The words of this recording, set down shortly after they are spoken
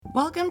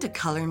Welcome to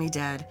Color Me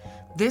Dead.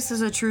 This is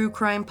a true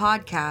crime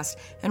podcast,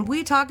 and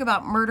we talk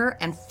about murder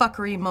and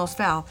fuckery most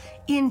foul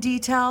in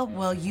detail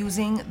while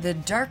using the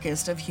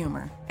darkest of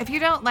humor. If you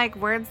don't like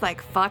words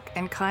like fuck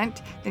and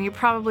cunt, then you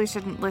probably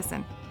shouldn't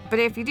listen. But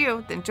if you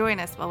do, then join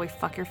us while we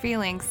fuck your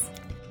feelings.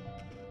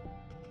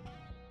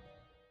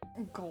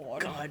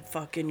 God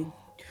fucking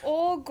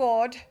Oh,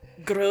 God.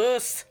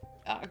 gross.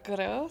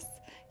 Gross.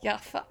 You're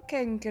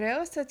fucking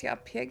gross at your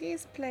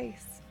piggy's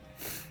place.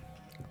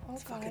 Oh,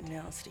 It's God. fucking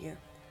nasty.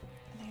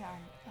 They are.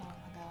 Oh,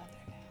 my God.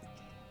 They're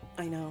nasty.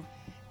 I know.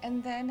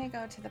 And then I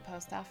go to the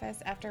post office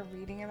after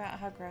reading about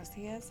how gross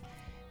he is,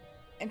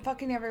 and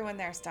fucking everyone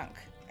there stunk.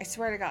 I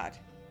swear to God.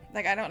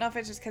 Like, I don't know if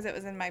it's just because it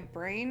was in my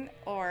brain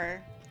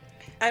or...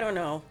 I don't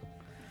know.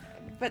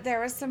 But there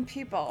was some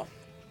people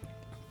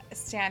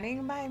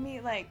standing by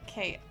me, like,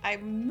 Kate, I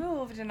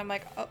moved, and I'm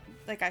like, oh,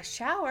 like, I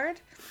showered,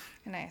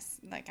 and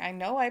I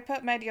know I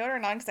put my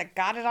deodorant on because I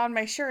got it on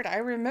my shirt. I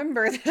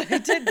remember that I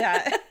did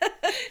that.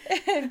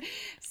 And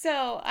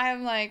so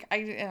I'm like,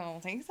 I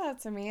don't think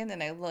that's me. And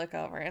then I look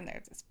over, and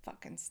there's this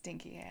fucking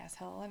stinky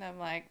asshole, and I'm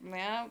like,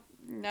 no.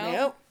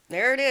 Nope.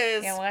 There it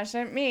is. It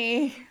wasn't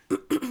me.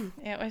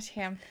 It was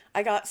him.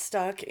 I got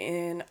stuck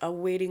in a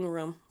waiting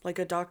room, like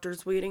a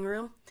doctor's waiting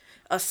room,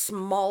 a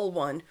small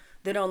one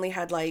that only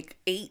had like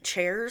 8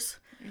 chairs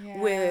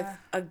with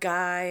a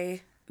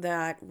guy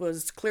that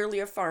was clearly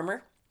a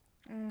farmer.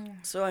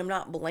 So I'm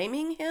not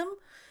blaming him,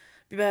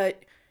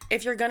 but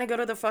if you're gonna go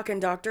to the fucking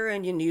doctor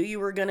and you knew you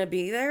were gonna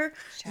be there,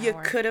 you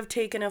could have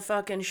taken a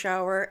fucking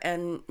shower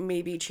and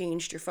maybe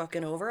changed your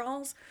fucking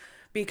overalls,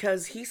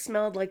 because he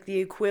smelled like the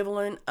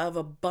equivalent of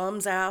a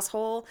bum's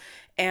asshole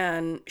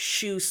and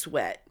shoe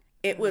sweat.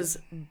 It was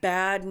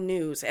bad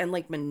news and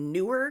like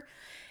manure.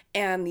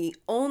 And the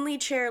only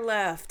chair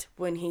left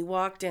when he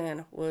walked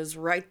in was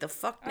right the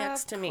fuck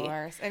next to me. Of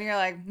course. And you're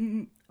like,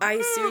 I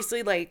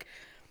seriously, like,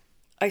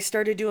 I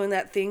started doing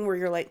that thing where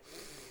you're like,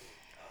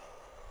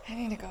 I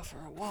need to go for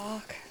a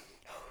walk.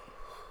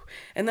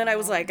 and then I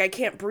was like, I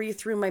can't breathe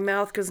through my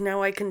mouth because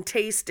now I can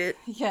taste it.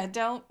 Yeah,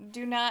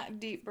 do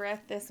not deep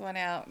breath this one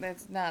out.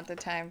 That's not the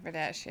time for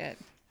that shit.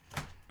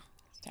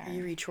 Sorry. Are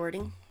you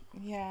recording?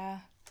 Yeah.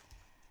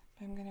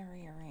 I'm gonna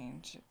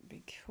rearrange it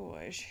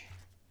because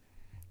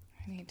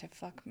I need to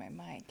fuck my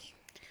mic.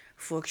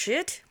 Fuck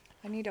shit?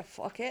 I need to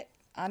fuck it.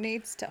 I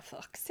needs to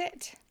fuck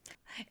it.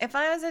 If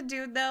I was a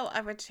dude, though,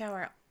 I would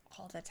shower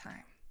all the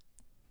time.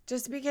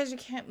 Just because you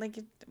can't, like,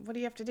 what do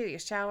you have to do? You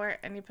shower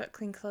and you put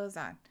clean clothes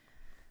on.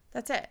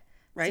 That's it.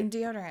 Right. Some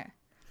deodorant.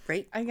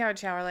 Right? I think I would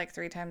shower like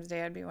 3 times a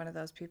day. I'd be one of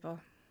those people.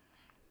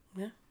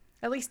 Yeah.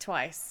 At least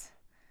twice.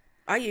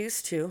 I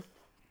used to.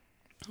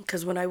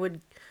 Because when I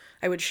would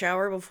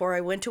shower before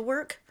I went to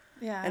work.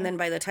 Yeah. And then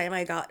by the time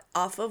I got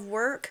off of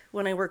work,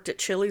 when I worked at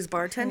Chili's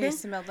bartending. You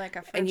smelled like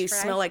a French and you fry.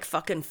 smell like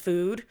fucking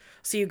food.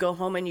 So you go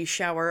home and you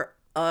shower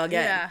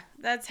again. Yeah.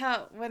 That's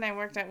how, when I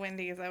worked at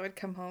Wendy's, I would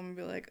come home and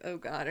be like, oh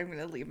God, I'm going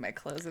to leave my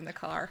clothes in the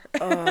car.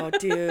 Oh,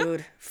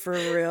 dude. For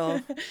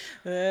real.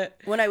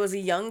 When I was a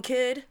young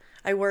kid,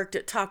 I worked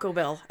at Taco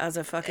Bell as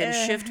a fucking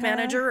shift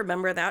manager.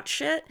 Remember that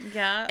shit?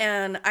 Yeah.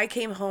 And I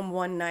came home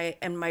one night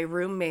and my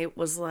roommate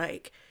was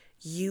like,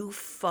 you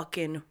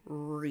fucking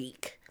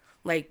reek.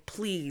 Like,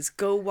 please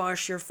go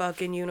wash your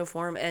fucking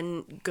uniform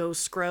and go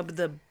scrub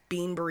the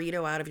bean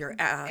burrito out of your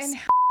ass.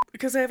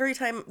 Because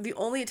the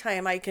only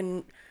time I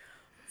can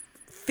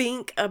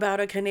think about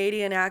a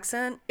Canadian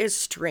accent is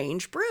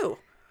Strange Brew.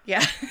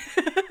 Yeah.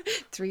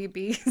 3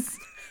 B's.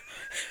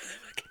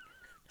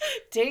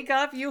 Take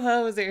off, you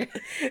hoser.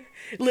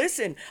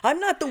 Listen, I'm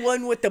not the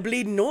one with the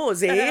bleeding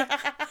nose, eh?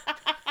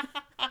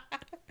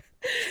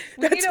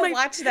 We need to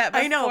watch that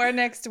before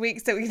next week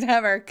so we can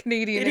have our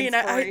Canadian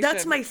inspiration.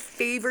 That's my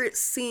favorite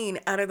scene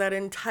out of that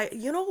entire...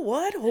 You know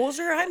what,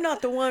 hoser? I'm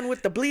not the one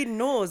with the bleeding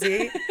nose,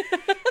 eh?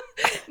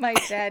 My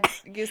dad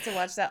used to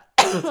watch that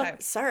all the time.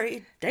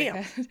 Sorry,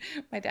 damn.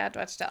 My dad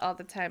watched it all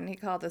the time, and he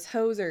called us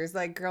hosers,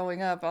 like,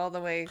 growing up all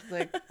the way,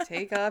 like,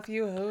 take off,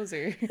 you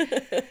hoser.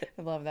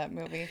 I love that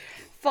movie.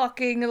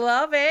 Fucking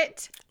love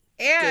it.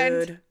 And...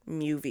 Good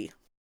movie.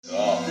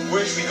 Oh,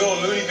 where should we go?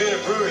 Looney Bin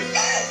or Brewery?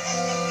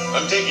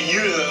 I'm taking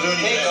you to the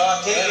Looney Bin.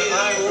 Take it.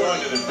 I'm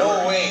going to the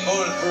brewery. No way,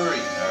 go to the brewery.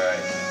 All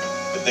right.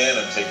 But then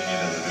I'm taking you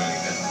to the Looney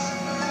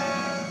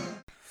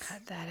Bin.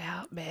 Cut that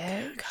out,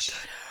 bitch.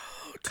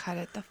 Cut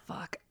it the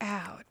fuck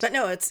out. But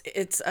no,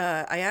 it's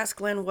I asked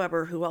Glenn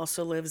Weber, who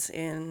also lives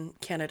in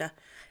Canada,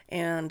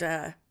 and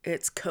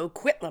it's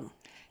Coquitlam.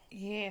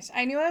 Yes,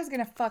 I knew I was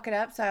gonna fuck it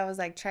up, so I was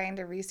like trying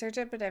to research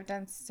it, but I've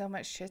done so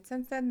much shit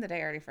since then that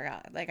I already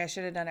forgot. Like, I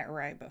should have done it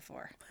right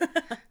before.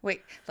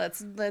 Wait,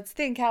 let's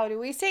think. How do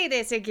we say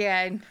this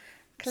again?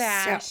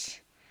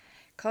 Clash.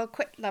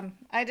 Coquitlam.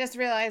 I just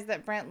realized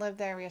that Brent lived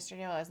there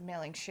yesterday while I was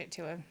mailing shit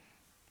to him.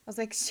 I was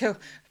like,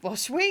 well,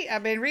 sweet.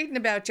 I've been reading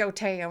about your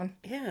town.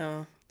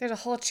 Yeah. There's a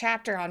whole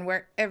chapter on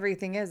where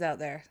everything is out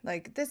there.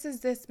 Like, this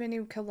is this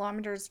many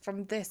kilometers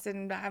from this,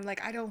 and I'm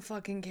like, I don't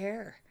fucking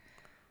care.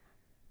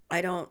 I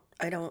don't,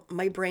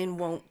 my brain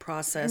won't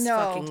process No.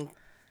 fucking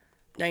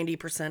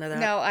 90% of that.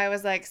 No, I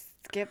was like,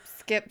 skip,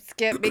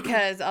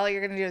 because all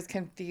you're going to do is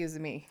confuse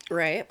me.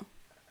 Right?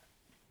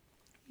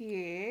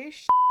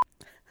 Yeesh.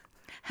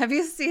 Have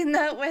you seen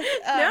that with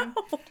No.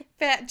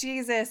 Fat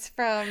Jesus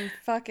from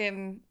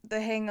fucking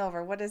The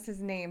Hangover? What is his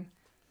name?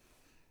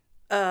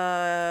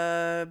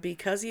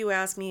 Because you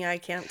asked me, I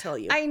can't tell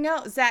you. I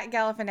know, Zach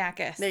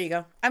Galifianakis. There you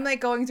go. I'm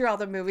like going through all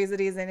the movies that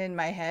he's in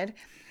my head.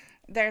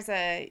 There's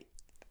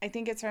I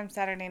think it's from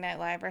Saturday Night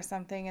Live or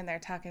something, and they're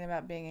talking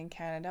about being in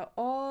Canada.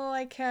 Oh,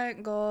 I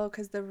can't go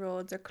because the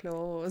roads are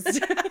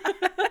closed.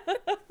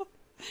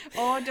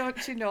 Oh,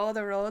 don't you know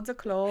the roads are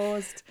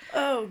closed?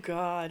 Oh,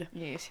 God.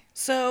 Yes.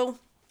 So.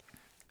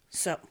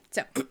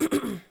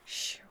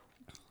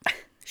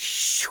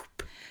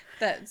 Shoop.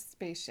 That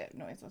spaceship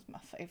noise was my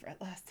favorite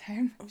last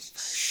time.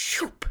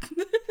 Shoop.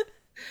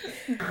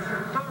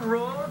 The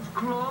road's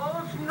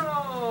closed?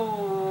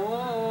 No.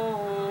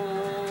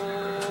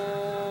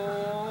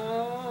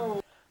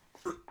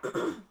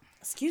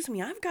 Excuse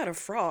me, I've got a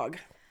frog.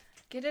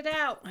 Get it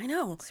out. I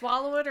know.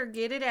 Swallow it or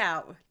get it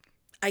out.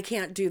 I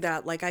can't do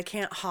that. Like, I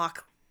can't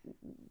hawk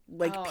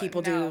like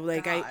people no, do.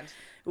 Like, God.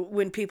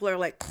 when people are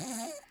like,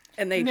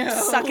 and they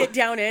suck it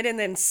down in and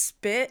then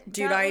spit.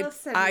 Dude, Yeah. That'll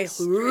send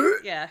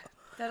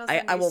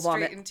I me will straight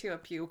vomit. into a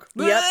puke.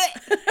 Yep.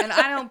 And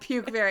I don't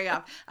puke very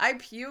often. I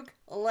puke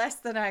less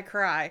than I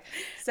cry.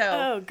 So,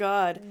 Oh,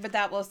 God. but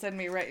that will send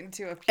me right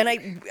into a puke. And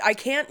I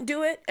can't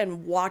do it,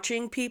 and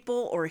watching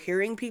people or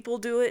hearing people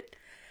do it,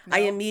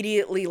 I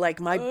immediately, like,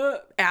 my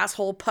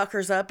asshole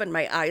puckers up and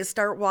my eyes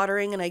start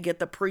watering and I get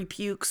the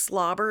pre-puke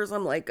slobbers.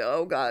 I'm like,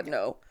 oh, God,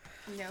 no.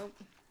 Nope.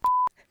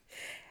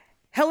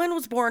 Helen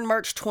was born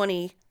March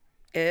 20th.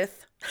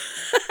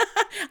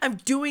 I'm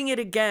doing it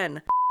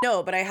again.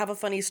 No, but I have a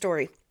funny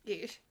story.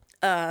 Yeesh.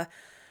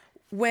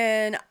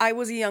 When I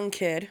was a young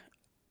kid,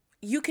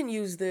 you can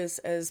use this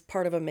as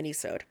part of a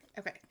mini-sode.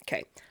 Okay.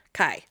 Okay.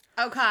 Kai.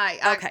 Okay.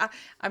 Okay.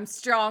 I'm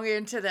strong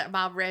into that,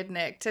 my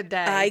redneck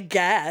today. I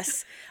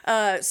guess.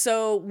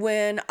 So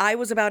when I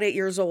was about 8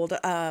 years old,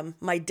 my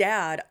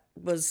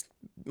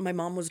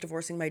mom was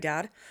divorcing my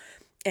dad,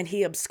 and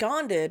he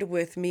absconded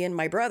with me and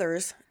my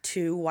brothers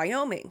to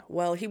Wyoming.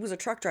 Well, he was a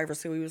truck driver,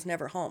 so he was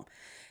never home.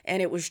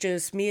 And it was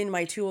just me and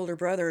my two older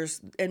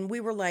brothers, and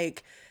we were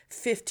like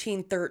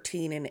 15,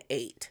 13, and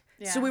 8.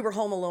 Yeah. So we were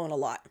home alone a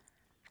lot.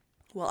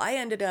 Well, I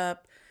ended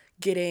up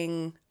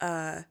getting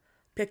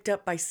picked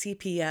up by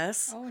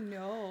CPS. Oh,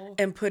 no.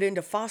 And put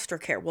into foster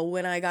care. Well,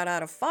 when I got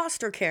out of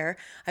foster care,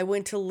 I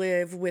went to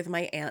live with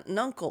my aunt and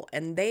uncle,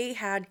 and they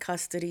had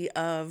custody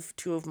of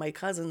two of my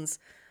cousins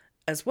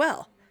as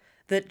well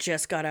that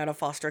just got out of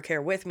foster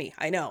care with me.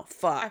 I know,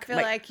 fuck. I feel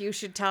like you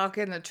should talk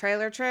in the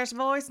trailer trash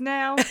voice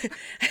now.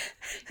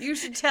 You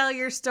should tell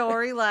your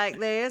story like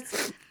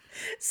this.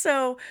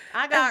 So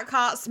I got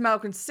caught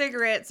smoking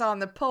cigarettes on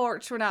the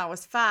porch when I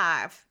was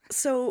 5.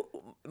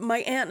 So my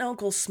aunt and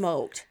uncle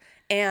smoked,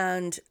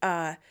 and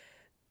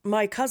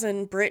my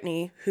cousin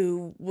Brittany,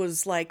 who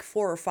was like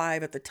 4 or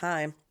 5 at the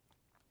time,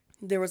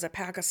 there was a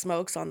pack of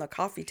smokes on the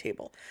coffee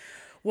table.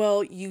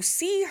 Well, you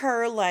see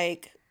her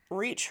like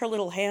reach her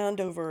little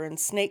hand over and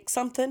snake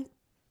something,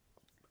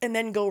 and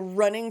then go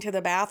running to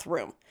the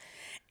bathroom.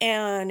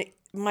 And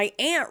my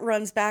aunt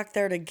runs back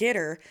there to get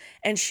her,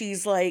 and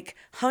she's like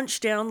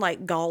hunched down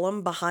like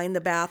Gollum behind the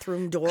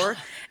bathroom door.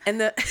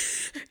 And the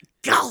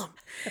Gollum,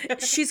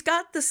 she's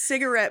got the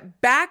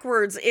cigarette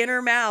backwards in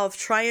her mouth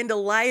trying to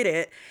light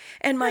it.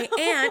 And my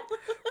aunt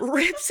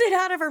rips it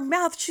out of her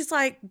mouth. She's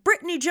like,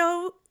 Brittany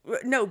Joyce,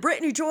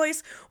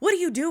 what are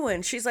you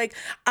doing? She's like,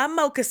 I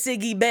moke a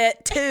ciggy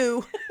bet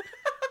too.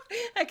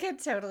 I could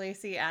totally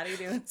see Addie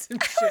doing some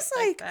I shit was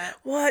like, that.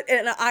 what?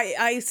 And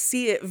I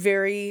see it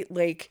very,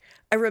 like,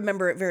 I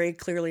remember it very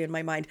clearly in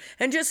my mind.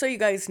 And just so you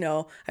guys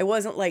know, I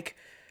wasn't like,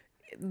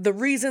 the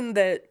reason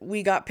that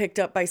we got picked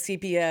up by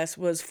CPS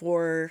was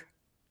for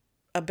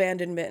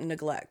abandonment and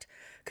neglect.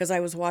 Because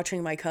I was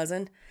watching my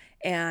cousin,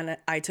 and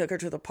I took her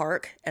to the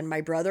park, and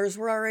my brothers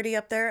were already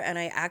up there, and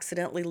I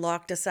accidentally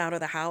locked us out of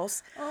the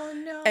house. Oh,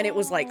 no. And it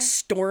was like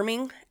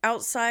storming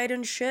outside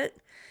and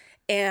shit.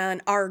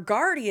 And our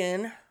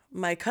guardian,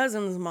 my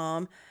cousin's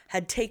mom,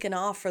 had taken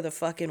off for the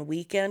fucking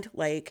weekend.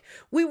 Like,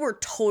 we were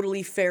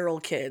totally feral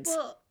kids.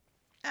 Well,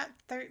 at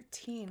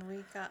 13,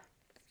 we got.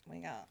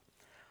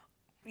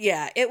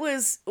 Yeah, it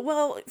was,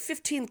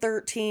 15,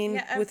 13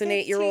 Yeah, at with an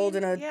 15, 8-year-old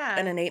and yeah.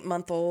 an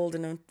 8-month-old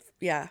and a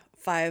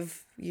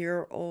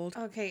 5-year-old.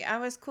 Okay, I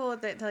was cool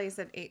with it until you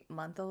said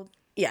 8-month-old.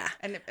 Yeah.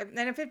 And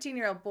then a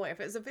 15-year-old boy.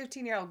 If it was a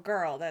 15-year-old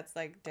girl, that's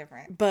like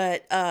different.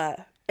 But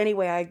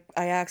anyway,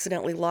 I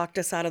accidentally locked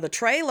us out of the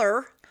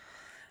trailer.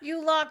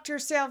 You locked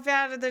yourself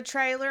out of the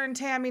trailer and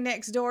Tammy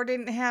next door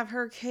didn't have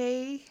her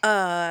key?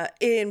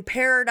 In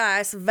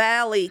Paradise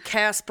Valley,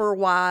 Casper,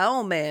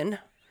 Wyoming.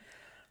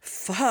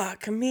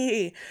 Fuck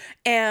me.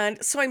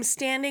 And so I'm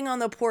standing on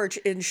the porch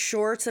in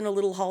shorts and a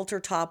little halter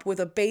top with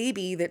a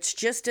baby that's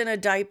just in a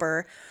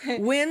diaper.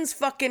 Wind's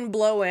fucking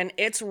blowing.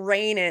 It's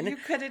raining. You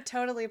could have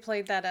totally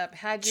played that up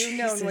had you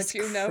known what Jesus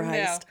you know now.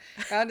 Christ.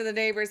 Gone to the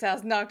neighbor's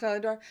house, knocked on the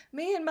door.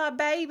 Me and my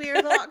baby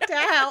are locked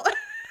out.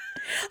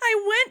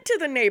 I went to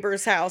the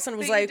neighbor's house and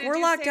was But like, did we're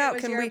you locked say it out.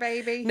 was Can your we?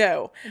 baby?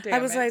 No. I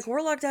Damn was it. like,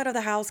 we're locked out of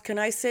the house. Can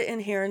I sit in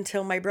here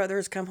until my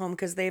brothers come home?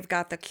 Because they've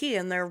got the key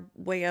and they're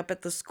way up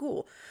at the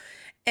school.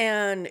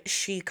 And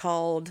she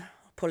called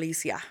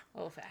policia.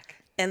 Oh, fuck.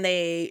 And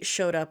they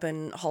showed up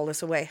and hauled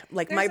us away.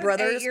 Like There's my an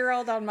brothers.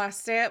 8-year-old on my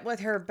step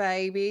with her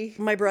baby.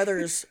 My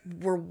brothers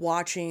were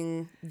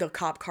watching the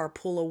cop car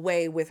pull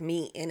away with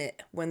me in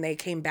it when they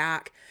came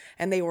back.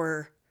 And they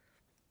were.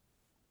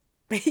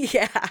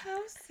 Yeah. How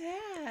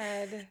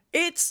sad.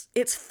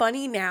 It's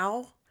funny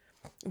now,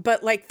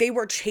 but like they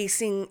were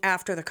chasing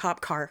after the cop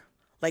car,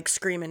 like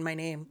screaming my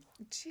name.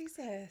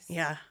 Jesus.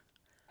 Yeah.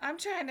 I'm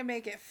trying to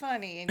make it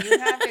funny, and you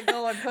have to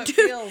go and put Dude,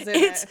 feels in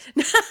it's it.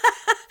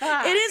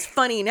 Fuck. it is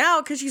funny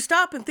now because you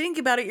stop and think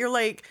about it. You're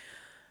like,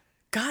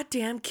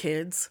 goddamn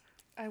kids.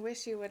 I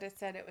wish you would have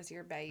said it was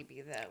your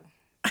baby,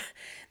 though.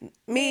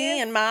 Me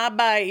and my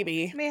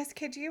baby. Miss,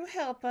 could you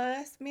help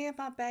us? Me and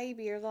my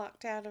baby are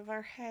locked out of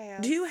our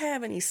house. Do you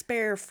have any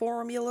spare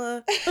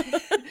formula?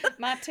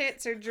 My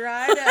tits are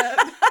dried up.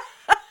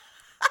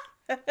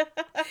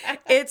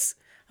 It's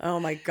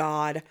oh my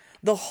god,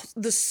 the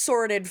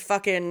sordid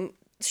fucking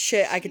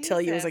shit I could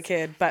tell you as a Jesus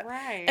kid. But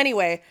Christ.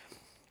 anyway,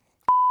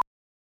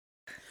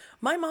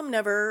 my mom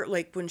never,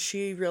 like, when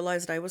she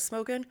realized I was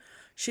smoking,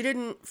 she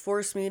didn't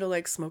force me to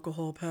like smoke a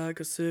whole pack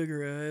of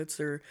cigarettes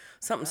or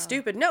something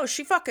stupid. No,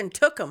 she fucking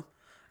took them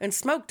and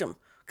smoked them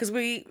because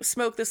we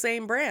smoke the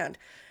same brand.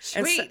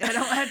 And so- Sweet, I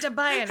don't have to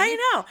buy any. I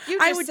know. You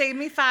I just would- saved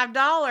me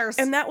 $5.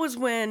 And that was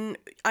when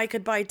I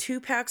could buy 2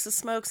 packs of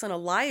smokes and a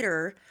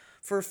lighter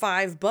for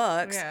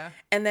 $5. Yeah.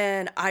 And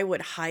then I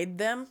would hide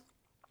them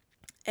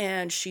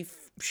and she'd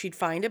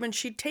find them and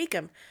she'd take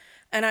them.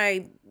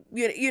 And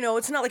you know,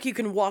 it's not like you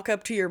can walk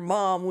up to your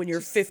mom when you're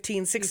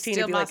 15, 16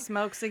 Steal and be my like,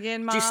 smokes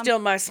again, Mom? do you steal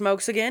my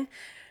smokes again?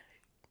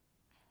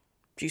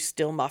 Do you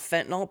steal my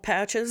fentanyl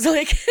patches?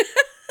 Like,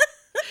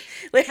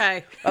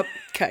 Okay.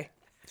 Okay.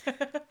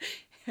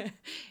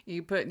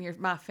 You putting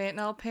my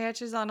fentanyl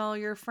patches on all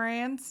your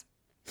friends?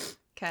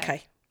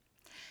 Okay.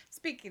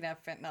 Speaking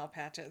of fentanyl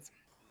patches,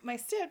 my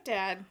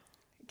stepdad,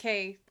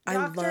 doctors, I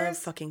love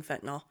fucking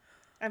fentanyl.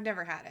 I've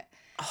never had it.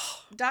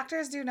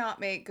 Doctors do not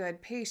make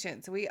good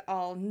patients. We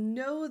all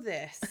know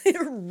this.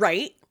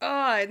 Right?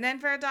 Oh, and then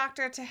for a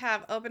doctor to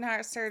have open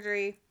heart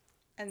surgery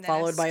and then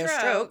Followed by a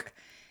stroke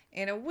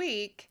in a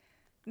week,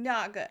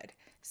 not good.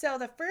 So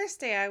the first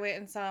day I went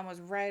and saw him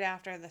was right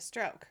after the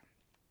stroke.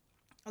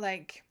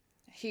 Like,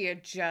 he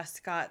had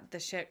just got the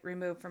shit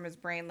removed from his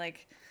brain,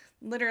 like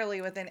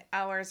literally within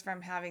hours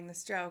from having the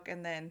stroke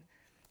and then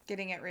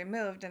getting it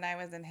removed. And I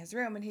was in his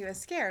room and he was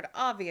scared,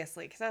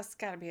 obviously, because that's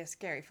got to be a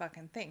scary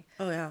fucking thing.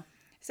 Oh, yeah.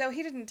 So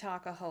he didn't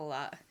talk a whole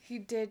lot. He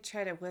did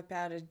try to whip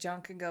out his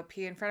junk and go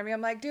pee in front of me.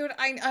 I'm like, dude,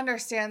 I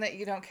understand that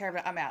you don't care,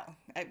 but I'm out.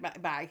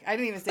 Bye. I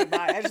didn't even say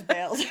bye. I just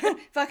bailed.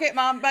 Fuck it,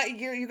 Mom. But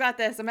you got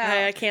this. I'm out.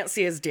 I can't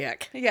see his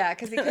dick. Yeah,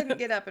 because he couldn't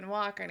get up and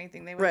walk or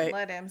anything. They wouldn't Right.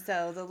 let him.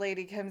 So the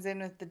lady comes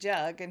in with the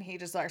jug and he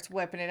just starts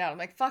whipping it out. I'm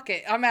like, fuck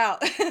it. I'm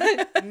out.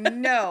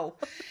 No.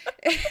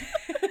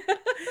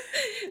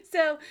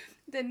 So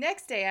the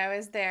next day I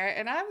was there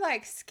and I'm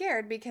like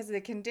scared because of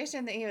the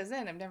condition that he was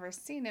in. I've never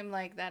seen him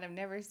like that. I've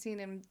never seen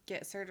him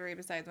get surgery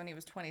besides when he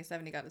was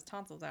 27. He got his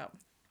tonsils out.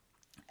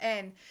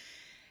 And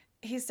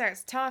he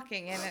starts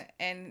talking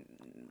and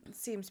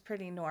seems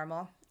pretty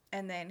normal.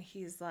 And then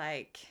he's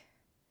like,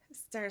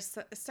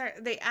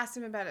 they asked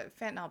him about a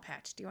fentanyl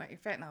patch. Do you want your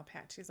fentanyl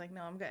patch? He's like,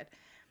 no, I'm good.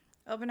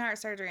 Open heart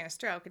surgery and a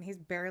stroke. And he's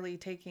barely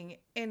taking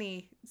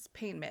any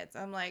pain meds.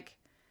 I'm like,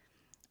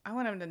 I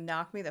want him to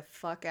knock me the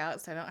fuck out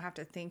so I don't have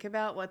to think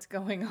about what's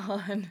going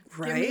on.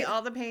 Give me Right.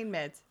 all the pain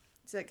meds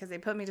because they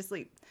put me to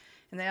sleep.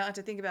 And they don't have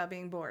to think about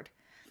being bored.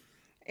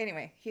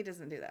 Anyway, he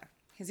doesn't do that.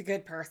 He's a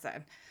good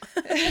person.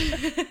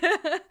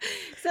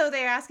 So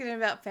they're asking him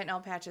about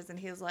fentanyl patches, and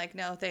he's like,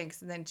 no,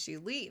 thanks. And then she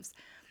leaves.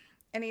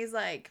 And he's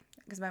like,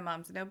 because my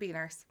mom's an OB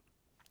nurse.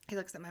 He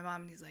looks at my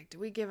mom, and he's like, do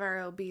we give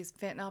our OBs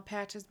fentanyl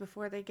patches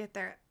before they get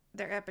their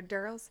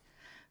epidurals?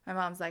 My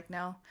mom's like,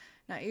 no,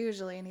 not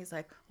usually. And he's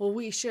like, well,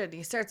 we should. And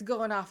he starts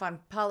going off on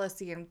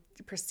policy and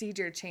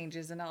procedure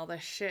changes and all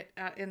this shit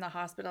out in the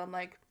hospital. I'm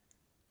like,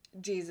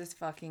 Jesus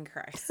fucking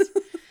Christ.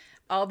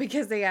 All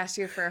because they asked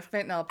you for a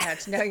fentanyl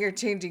patch. Now you're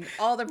changing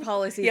all the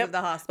policies of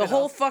the hospital. The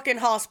whole fucking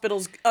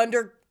hospital's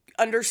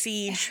under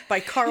siege by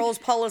Carl's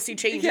policy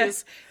changes.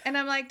 Yes. And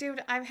I'm like,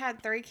 dude, I've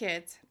had 3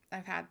 kids.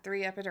 I've had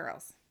 3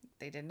 epidurals.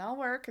 They didn't all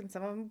work, and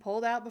some of them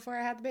pulled out before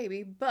I had the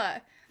baby,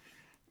 but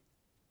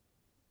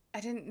I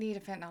didn't need a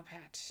fentanyl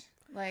patch.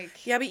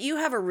 Like, Yeah, but you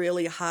have a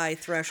really high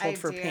threshold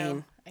for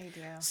pain. I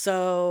do.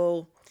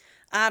 So,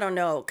 I don't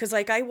know. Because,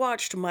 like, I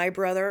watched my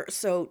brother.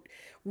 So,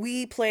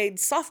 we played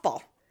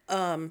softball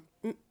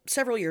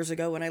several years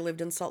ago when I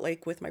lived in Salt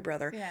Lake with my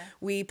brother. Yeah.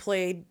 We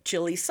played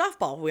Chili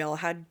softball. We all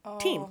had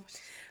team. Oh,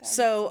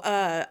 So,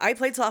 I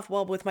played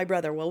softball with my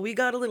brother. Well, we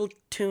got a little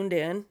tuned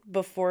in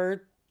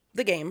before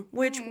the game,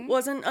 which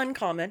wasn't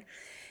uncommon.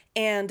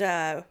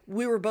 And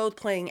we were both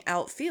playing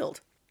outfield.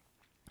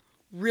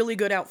 Really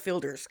good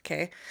outfielders,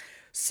 okay?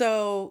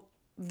 So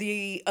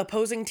the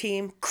opposing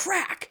team,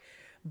 crack,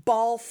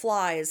 Ball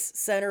flies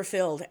center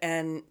field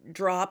and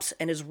drops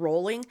and is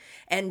rolling.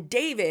 And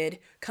David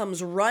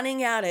comes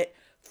running at it,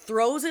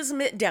 throws his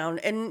mitt down.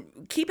 And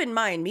keep in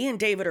mind, me and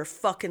David are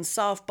fucking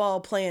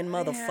softball playing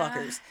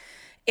motherfuckers.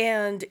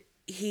 And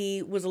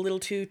he was a little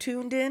too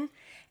tuned in.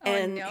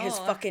 And his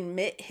fucking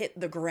mitt hit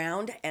the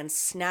ground and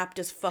snapped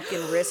his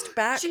fucking wrist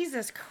back.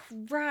 Jesus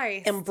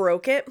Christ. And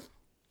broke it.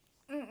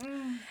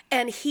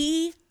 And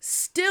he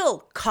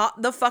still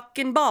caught the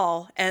fucking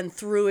ball and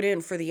threw it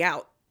in for the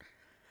out.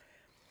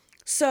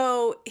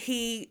 So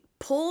he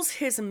pulls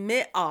his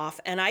mitt off,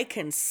 and I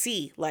can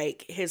see,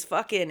 like, his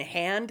fucking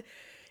hand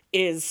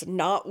is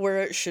not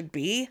where it should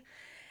be.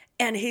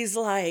 And he's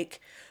like,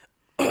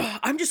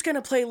 I'm just going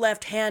to play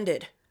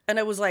left-handed. And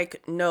I was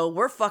like, no,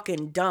 we're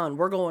fucking done.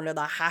 We're going to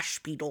the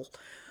hospital.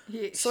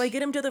 Yeesh. So I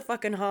get him to the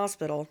fucking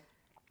hospital,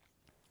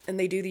 and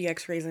they do the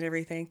x-rays and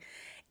everything.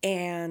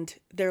 And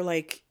they're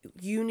like,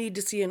 you need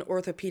to see an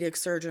orthopedic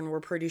surgeon. We're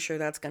pretty sure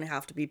that's going to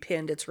have to be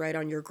pinned. It's right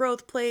on your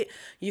growth plate.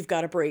 You've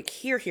got a break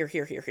here, here,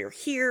 here, here, here,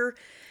 here.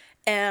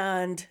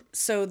 And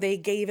so they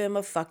gave him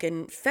a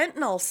fucking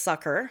fentanyl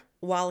sucker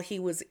while he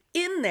was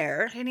in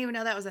there. I didn't even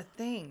know that was a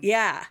thing.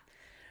 Yeah.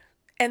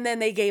 And then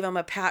they gave him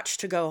a patch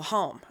to go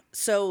home.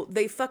 So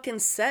they fucking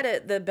set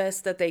it the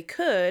best that they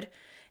could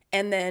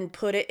and then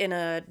put it in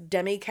a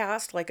demi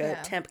cast, like a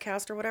temp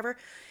cast or whatever.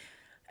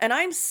 And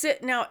I'm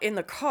sitting out in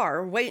the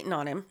car waiting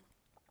on him.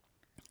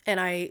 And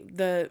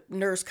the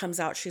nurse comes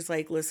out. She's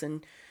like,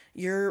 listen,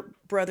 your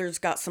brother's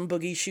got some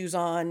boogie shoes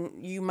on.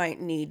 You might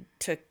need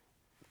to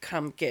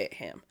come get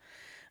him.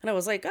 And I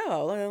was like,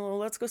 oh, well,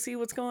 let's go see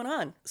what's going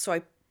on. So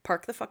I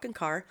park the fucking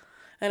car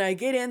and I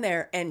get in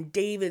there and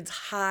David's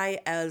high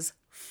as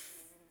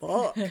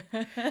fuck.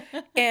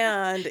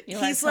 And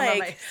he's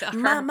like,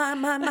 my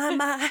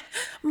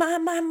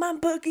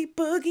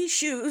boogie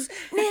shoes.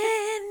 Nah,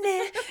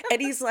 nah.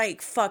 And he's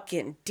like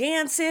fucking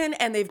dancing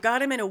and they've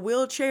got him in a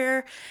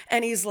wheelchair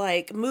and he's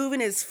like moving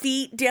his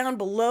feet down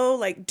below,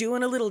 like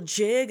doing a little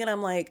jig. And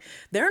I'm like,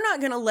 they're not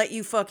going to let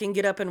you fucking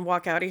get up and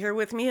walk out of here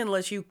with me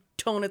unless you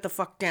tone it the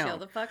fuck down. Chill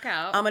the fuck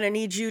out. I'm going to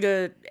need you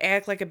to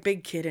act like a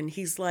big kid. And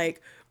he's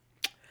like,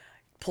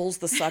 pulls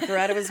the sucker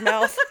out of his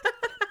mouth.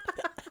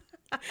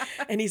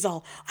 And he's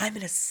all, I'm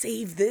going to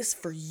save this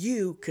for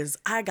you because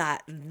I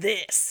got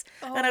this.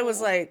 Oh. And I was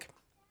like,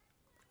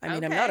 I'm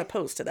not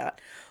opposed to that.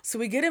 So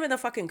we get him in the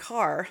fucking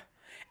car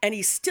and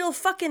he's still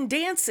fucking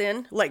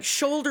dancing, like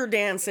shoulder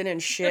dancing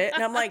and shit.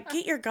 And I'm like,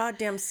 get your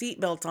goddamn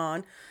seatbelt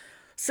on.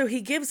 So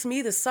he gives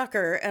me the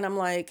sucker and I'm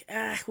like,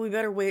 we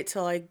better wait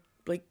till I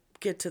like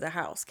get to the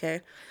house,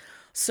 okay?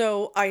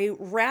 So I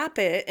wrap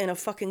it in a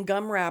fucking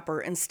gum wrapper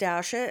and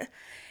stash it.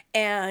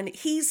 And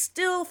he's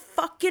still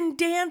fucking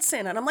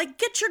dancing. And I'm like,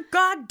 get your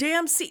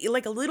goddamn seat. You're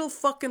like a little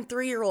fucking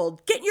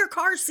 3-year-old. Get in your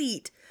car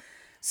seat.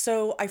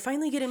 So I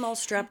finally get him all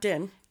strapped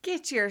in.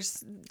 Get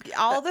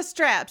all the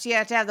straps. You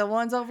have to have the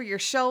ones over your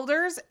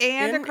shoulders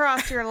and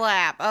across your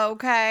lap,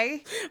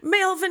 okay?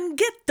 Melvin,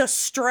 get the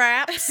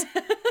straps.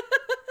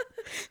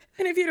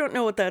 And if you don't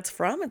know what that's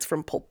from, it's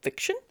from Pulp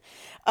Fiction.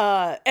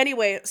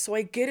 Anyway, so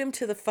I get him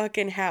to the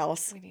fucking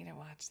house. We need to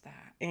watch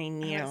that. I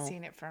know. I haven't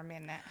seen it for a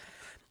minute.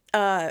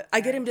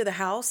 I get him to the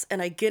house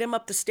and I get him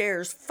up the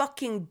stairs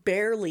fucking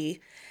barely.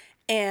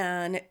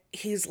 And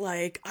he's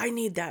like, I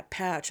need that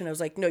patch. And I was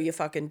like, no, you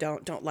fucking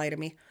don't. Don't lie to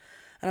me.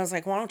 And I was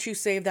like, why don't you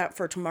save that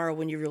for tomorrow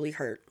when you really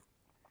hurt?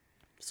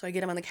 So I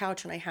get him on the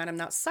couch and I hand him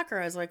that sucker.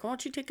 I was like, why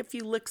don't you take a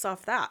few licks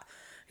off that?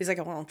 He's like,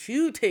 why don't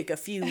you take a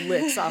few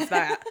licks off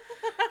that?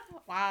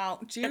 Wow.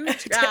 You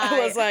try.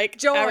 I was like,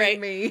 join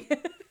me.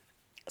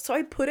 So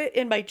I put it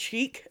in my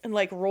cheek and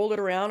like rolled it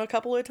around a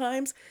couple of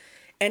times.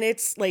 And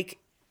it's like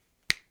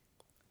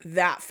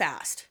that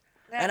fast.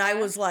 And I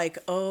was like,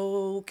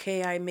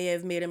 okay, I may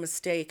have made a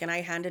mistake. And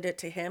I handed it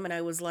to him and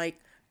I was like,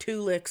 2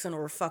 licks and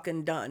we're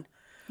fucking done.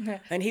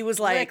 And he was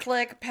like,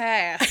 lick,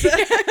 pass.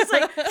 I was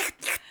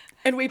like,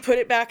 and we put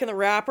it back in the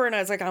wrapper and I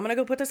was like, I'm going to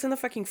go put this in the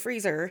fucking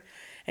freezer.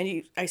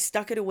 And I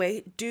stuck it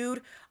away.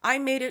 Dude, I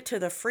made it to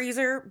the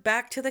freezer,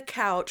 back to the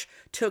couch,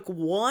 took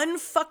 1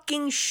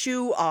 fucking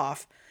shoe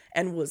off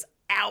and was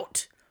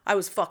out. I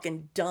was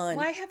fucking done.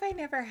 Why have I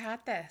never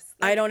had this?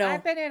 I don't know.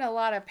 I've been in a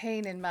lot of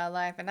pain in my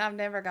life, and I've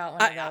never got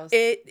one of those.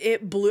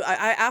 It blew.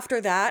 After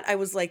that, I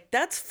was like,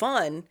 that's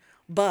fun,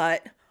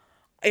 but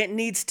it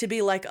needs to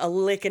be like a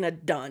lick and a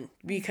done.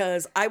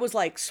 Because I was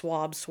like,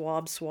 swab,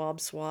 swab, swab,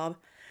 swab.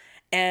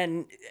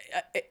 And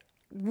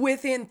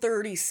within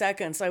 30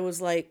 seconds, I was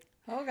like,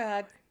 oh,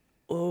 God.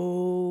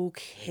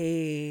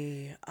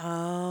 Okay.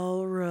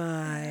 All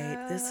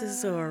right. This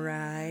is all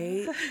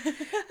right.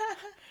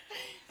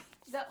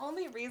 The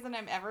only reason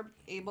I'm ever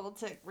able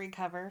to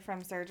recover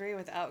from surgery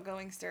without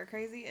going stir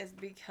crazy is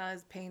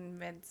because pain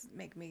meds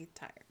make me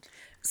tired.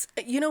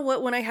 You know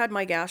what? When I had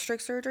my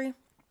gastric surgery,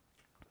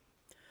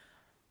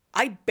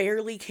 I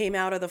barely came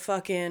out of the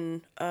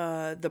fucking,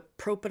 the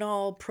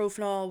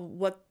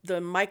propanol, the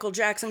Michael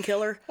Jackson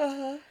killer.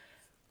 Uh-huh.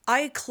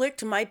 I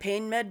clicked my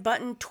pain med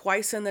button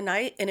twice in the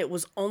night, and it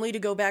was only to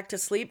go back to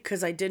sleep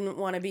because I didn't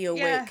want to be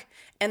awake. Yeah.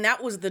 And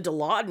that was the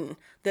Dilaudid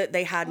that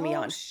they had me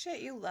Oh, on.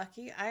 shit, you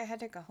lucky. I had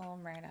to go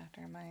home right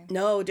after mine.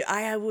 No,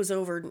 I was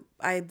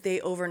they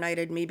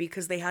overnighted me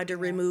because they had to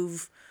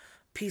remove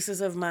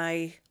pieces of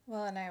my,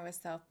 Well, and I was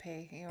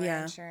self-pay. You were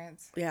Yeah.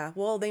 insurance. yeah,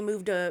 well, they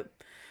removed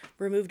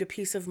a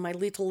piece of my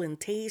little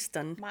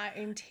intestine. My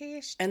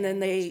intestine. And then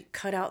they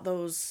cut out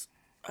those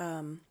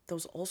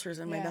ulcers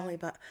in my Yeah. belly.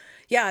 But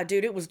yeah,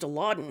 dude, it was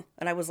Dilaudid.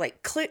 And I was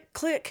like, click,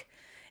 click.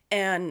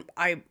 And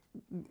I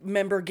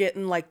remember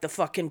getting like the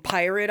fucking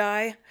pirate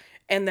eye.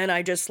 And then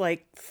I just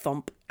like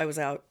thump. I was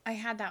out. I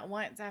had that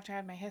once after I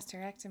had my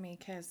hysterectomy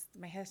because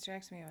my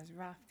hysterectomy was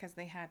rough because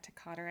they had to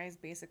cauterize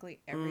basically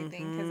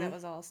everything because it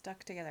was all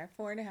stuck together.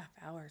 4.5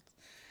 hours.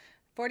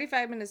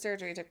 45 minute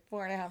surgery took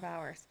 4.5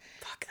 hours.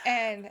 Fuck that.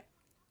 And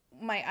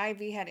my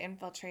IV had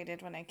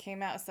infiltrated when I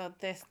came out. So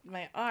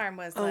my arm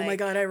was Oh my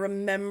God, I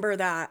remember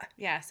that.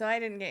 Yeah, so I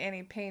didn't get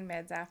any pain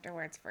meds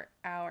afterwards for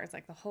hours,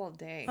 like the whole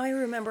day. I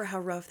remember how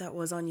rough that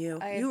was on you.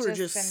 I had You were just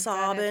just been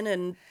sobbing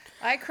and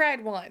I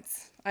cried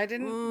once. I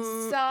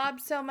didn't sob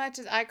so much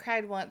as I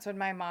cried once when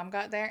my mom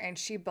got there and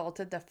she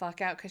bolted the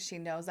fuck out because she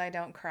knows I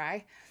don't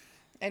cry.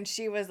 And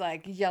she was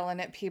like yelling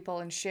at people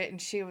and shit.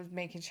 And she was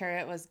making sure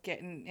it was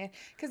getting in.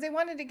 Because they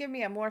wanted to give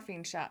me a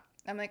morphine shot.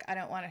 I'm like, I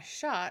don't want a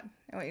shot.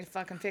 I want you to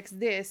fucking fix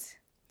this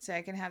so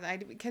I can have the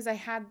IV. Because I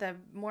had the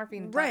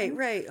morphine button.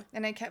 right.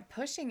 And I kept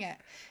pushing it.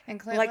 And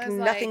Clint Like was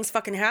nothing's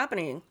fucking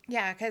happening.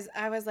 yeah, because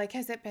I was like,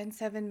 has it been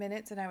 7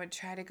 minutes? And I would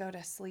try to go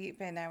to sleep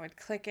and I would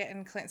click it.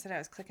 And Clint said I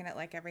was clicking it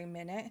like every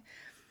minute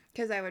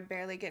because I would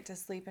barely get to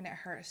sleep and it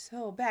hurt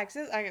so bad.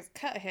 Because I was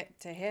cut hip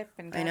to hip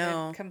and I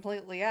know.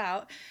 completely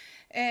out.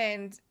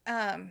 And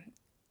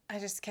I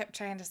just kept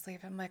trying to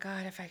sleep. I'm like,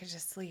 God, if I could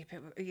just sleep,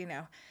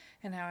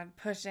 And I would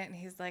push it and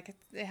he's like,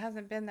 it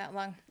hasn't been that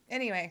long.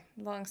 Anyway,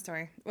 long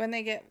story. When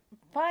they get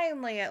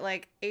finally at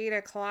like 8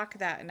 o'clock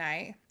that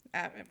night,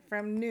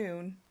 from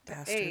noon to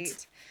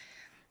Bastards.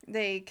 8,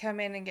 they come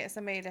in and get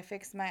somebody to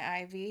fix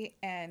my IV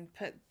and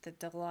put the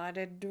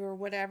Dilaudid or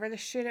whatever the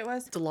shit it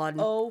was. Dilaudid.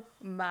 Oh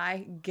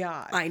my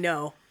God. I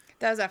know.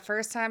 That was the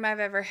first time I've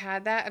ever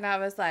had that. And I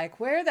was like,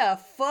 where the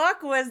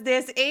fuck was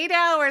this 8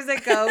 hours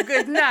ago?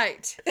 Good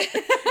night.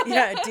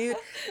 Yeah, dude.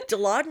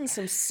 Dilaudid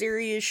some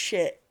serious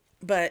shit.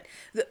 But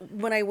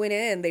when I went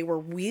in, they were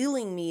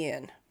wheeling me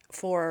in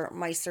for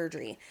my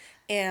surgery.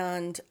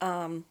 And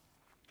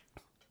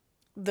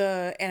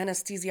the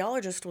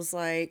anesthesiologist was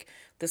like,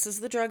 this is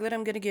the drug that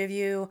I'm going to give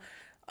you.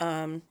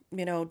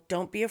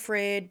 Don't be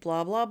afraid,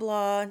 blah, blah,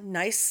 blah.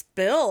 Nice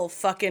spill,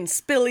 fucking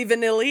spilly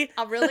vanilli.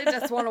 I really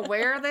just want to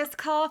wear this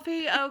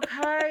coffee,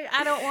 okay?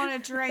 I don't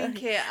want to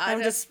drink it.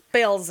 I just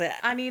spills it.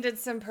 I needed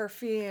some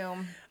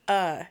perfume.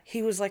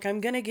 He was like, I'm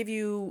going to give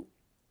you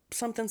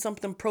something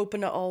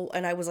propanol.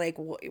 And I was like,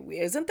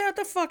 isn't that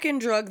the fucking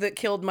drug that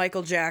killed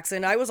Michael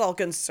Jackson? I was all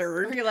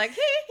concerned. You're like,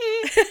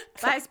 hee hee.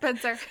 Bye,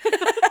 Spencer.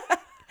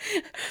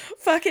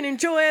 Fucking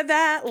enjoy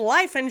that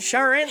life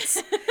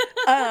insurance.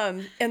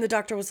 And the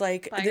doctor was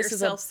like, Buy this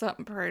yourself is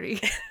something pretty.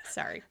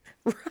 Sorry.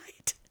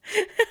 right.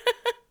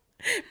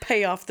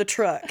 Pay off the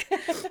truck.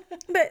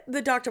 But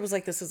the doctor was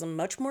like, this is a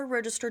much more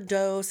registered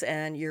dose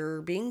and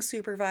you're being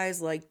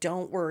supervised. Like,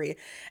 don't worry.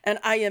 And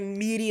I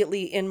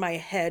immediately in my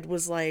head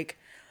was like,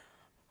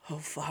 oh,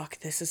 fuck,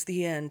 this is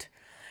the end.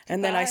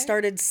 And then I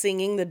started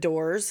singing The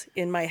Doors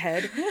in my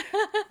head.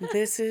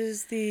 This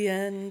is the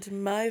end,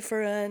 my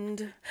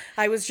friend.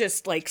 I was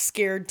just like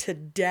scared to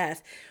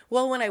death.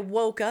 Well, when I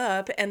woke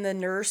up and the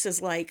nurse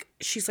is like,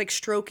 she's like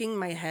stroking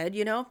my head,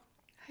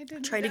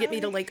 trying to get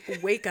me to like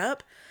wake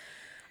up.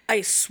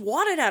 I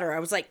swatted at her. I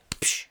was like,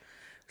 psh,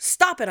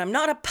 stop it. I'm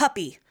not a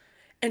puppy.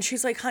 And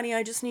she's like, honey,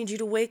 I just need you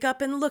to wake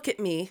up and look at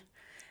me.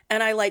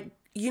 And I like,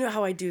 you know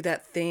how I do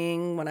that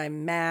thing when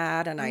I'm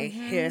mad and I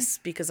hiss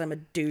because I'm a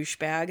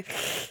douchebag.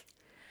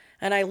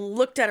 And I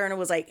looked at her and I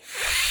was like,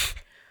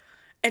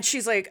 and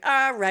she's like,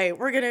 all right,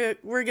 we're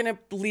gonna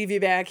leave you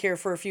back here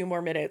for a few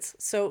more minutes.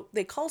 So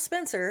they call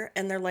Spencer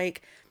and they're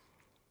like,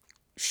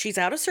 she's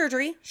out of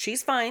surgery.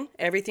 She's fine.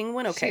 Everything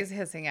went okay. She's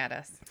hissing at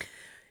us.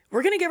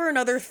 We're going to give her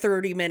another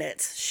 30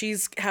 minutes.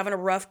 She's having a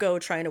rough go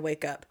trying to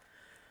wake up.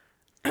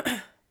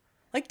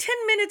 Like 10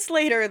 minutes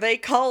later, they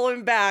call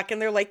him back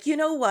and they're like, you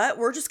know what?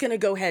 We're just going to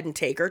go ahead and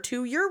take her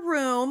to your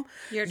room.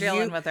 You're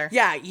dealing with her.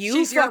 Yeah, you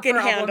She's your fucking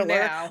problem handle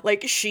her. now.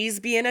 Like, she's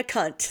being a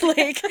cunt.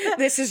 Like,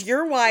 this is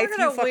your wife. We're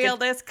going to wheel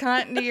this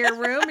cunt into your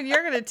room and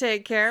you're going to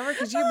take care of her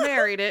because you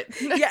married it.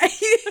 Yeah,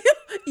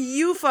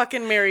 you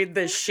fucking married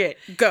this shit.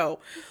 Go.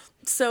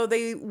 So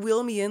they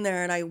wheel me in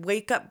there and I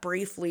wake up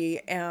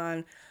briefly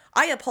and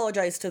I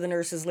apologize to the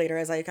nurses later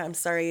as I'm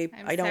sorry.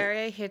 I'm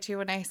sorry I hit you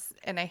when I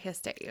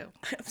hissed at you.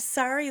 I'm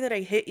sorry that I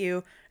hit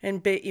you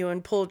and bit you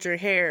and pulled your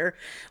hair.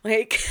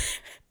 Like,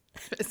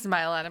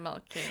 Smile at him,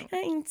 I'll kill.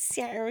 I'm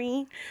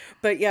sorry.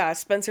 But yeah,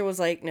 Spencer was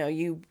like, no,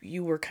 you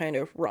were kind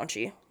of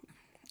raunchy.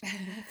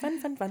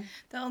 Fun.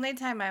 The only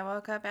time I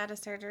woke up out of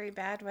surgery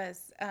bad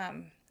was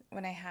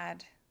when I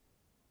had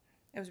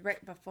It was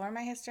right before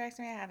my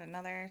hysterectomy. I had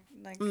another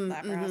like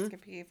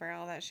laparoscopy for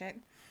all that shit.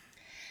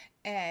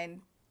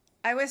 And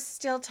I was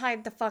still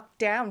tied the fuck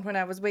down when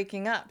I was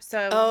waking up. So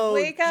I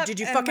wake up. Did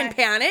you and fucking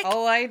panic?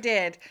 Oh, I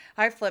did.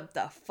 I flipped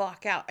the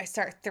fuck out. I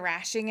start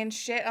thrashing and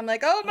shit. I'm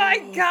like, oh my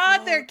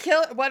God, they're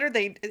killing. What are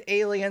they?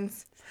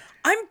 Aliens.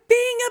 I'm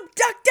being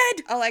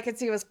abducted. All I could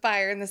see was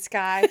fire in the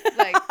sky.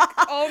 Like,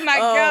 oh my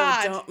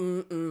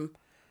God.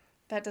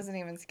 That doesn't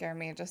even scare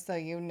me, just so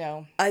you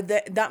know.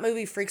 That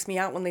movie freaks me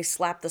out when they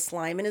slap the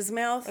slime in his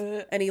mouth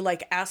and he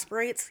like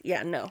aspirates.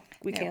 Yeah, no,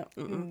 we can't.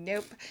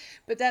 Nope.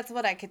 But that's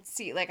what I could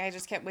see. Like, I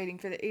just kept waiting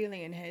for the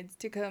alien heads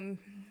to come.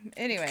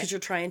 Anyway. Because you're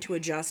trying to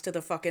adjust to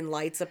the fucking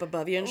lights up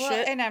above you and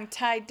shit. And I'm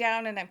tied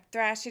down and I'm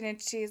thrashing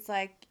and she's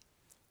like,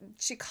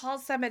 she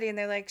calls somebody and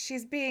they're like,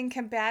 she's being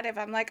combative.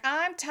 I'm like,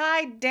 I'm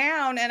tied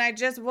down and I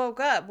just woke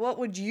up. What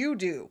would you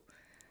do?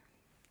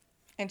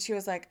 And she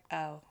was like,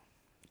 oh.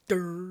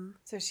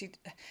 So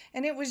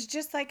and it was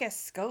just like a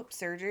scope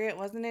surgery. It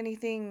wasn't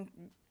anything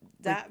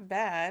that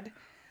bad.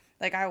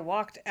 Like, I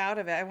walked out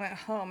of it. I went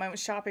home. I went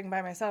shopping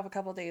by myself a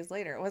couple days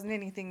later. It wasn't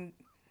anything.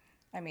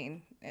 I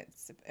mean,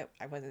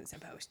 I wasn't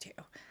supposed to.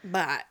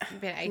 But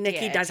I Nikki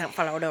did. doesn't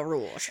follow the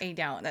rules. I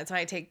don't. That's why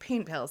I take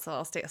pain pills so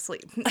I'll stay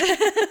asleep.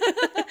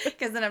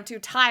 Because then I'm too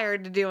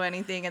tired to do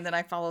anything and then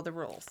I follow the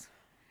rules.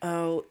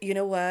 Oh, you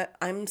know what?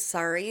 I'm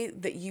sorry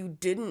that you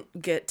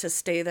didn't get to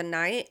stay the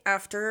night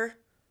after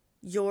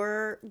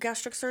your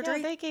gastric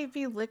surgery. Yeah, they gave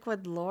me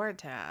liquid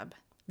Lortab.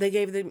 They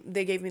gave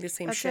me the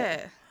same That's shit.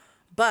 it.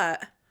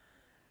 But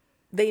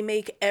they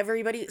make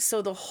everybody,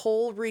 so the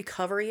whole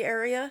recovery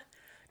area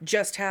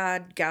just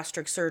had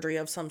gastric surgery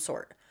of some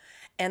sort.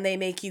 And they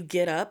make you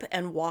get up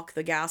and walk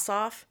the gas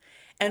off.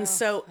 And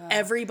so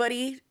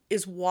everybody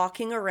is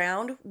walking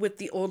around with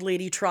the old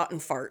lady trotting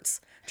farts.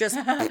 Just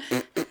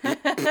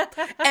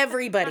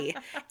everybody.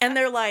 And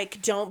they're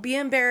like, don't be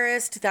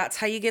embarrassed. That's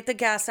how you get the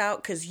gas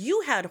out. Because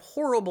you had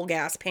horrible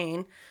gas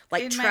pain.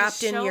 Like,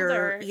 trapped in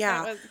your...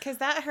 Yeah. Because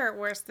that hurt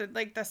worse.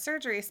 Like, the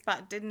surgery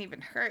spot didn't even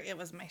hurt. It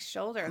was my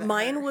shoulder that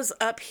Mine hurt. was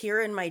up here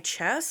in my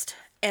chest.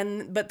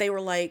 But they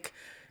were like,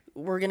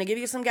 we're going to give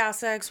you some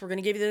Gas X. We're going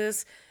to give you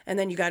this. And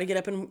then you got to get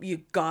up and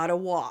you got to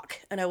walk.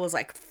 And I was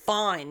like,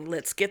 fine,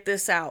 let's get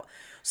this out.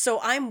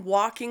 So I'm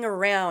walking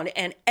around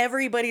and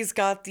everybody's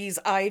got these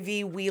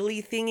IV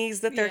wheelie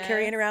thingies that they're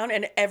carrying around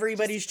and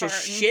everybody's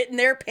just shitting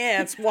their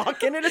pants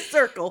walking in a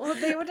circle. Well,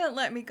 they wouldn't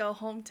let me go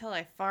home till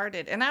I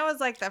farted. And I was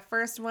like the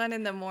first one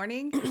in the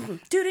morning.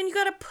 Dude, and you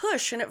got to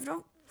push and it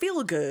don't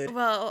feel good.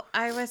 Well,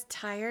 I was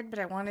tired, but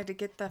I wanted to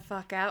get the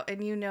fuck out.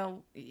 And you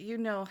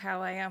know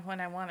how I am when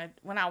I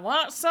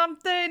want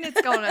something, it's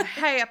going to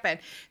happen.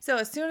 So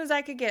as soon as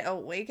I could get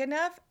awake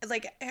enough,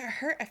 like, it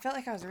hurt. I felt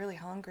like I was really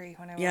hungry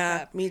when I woke up.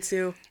 Yeah, me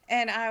too.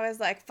 And I was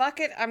like, fuck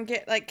it.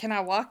 Can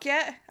I walk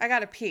yet? I got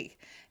to pee.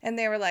 And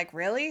they were like,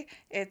 really?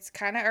 It's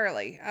kind of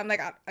early. I'm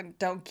like, I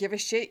don't give a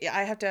shit.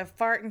 I have to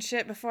fart and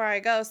shit before I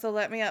go. So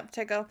let me up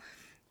to go.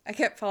 I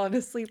kept falling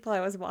asleep while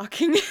I was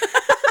walking.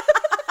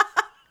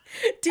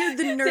 Dude,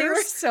 the nurse... They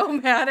were so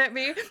mad at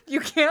me. You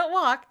can't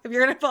walk if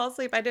you're going to fall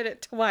asleep. I did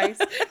it twice.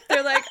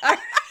 They're like,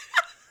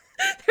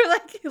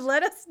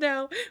 let us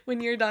know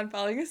when you're done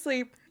falling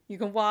asleep. You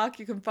can walk,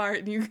 you can fart,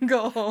 and you can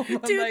go home. I'm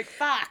Dude, like,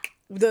 fuck.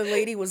 The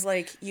lady was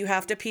like, you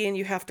have to pee and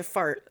you have to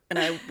fart. And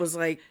I was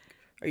like,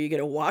 are you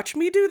going to watch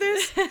me do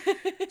this?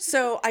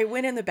 So I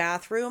went in the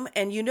bathroom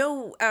and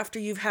after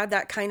you've had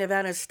that kind of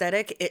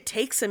anesthetic, it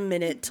takes a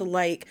minute to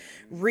like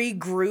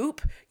regroup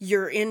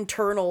your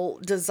internal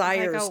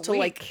desires to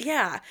like,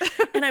 yeah.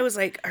 And I was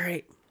like, all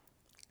right,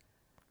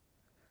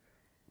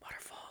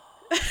 waterfall.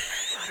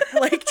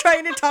 Like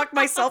trying to talk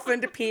myself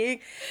into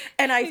peeing.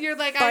 And You're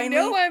like, I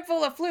know I'm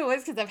full of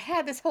fluids because I've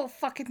had this whole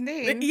fucking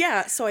thing.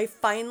 Yeah. So I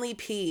finally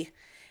pee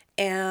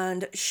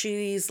and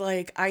she's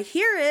like, I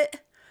hear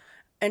it.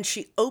 And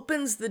she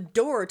opens the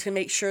door to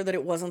make sure that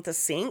it wasn't the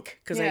sink.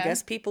 Because I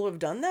guess people have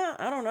done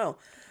that. I don't know.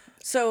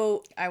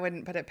 So I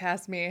wouldn't put it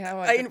past me. I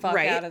want the fuck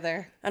out of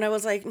there. And I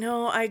was like,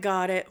 no, I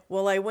got it.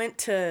 Well, I went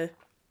to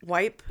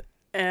wipe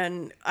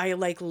and I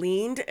like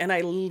leaned and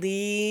I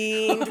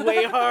leaned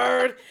way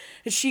hard.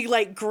 And she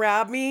like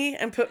grabbed me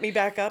and put me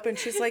back up. And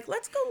she's like,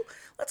 let's go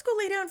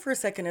lay down for a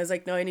second. I was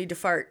like, no, I need to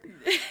fart.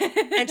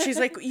 And she's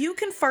like, you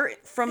can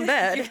fart from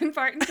bed. You can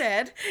fart in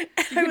bed. You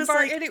can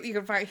fart you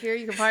can fart here,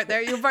 you can fart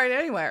there, you can fart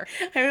anywhere.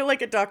 I mean,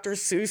 like a Dr.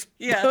 Seuss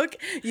book.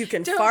 You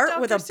can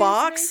fart with a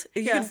box.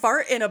 You can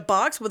fart in a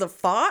box with a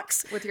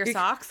fox. With your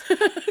socks.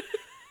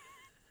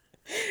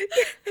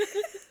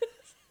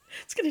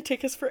 It's going to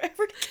take us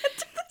forever to get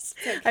to this.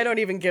 Okay. I don't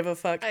even give a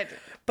fuck. I do.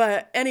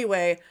 But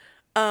anyway,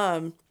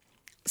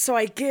 so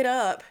I get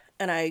up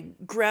and I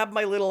grab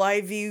my little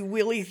IV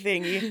wheelie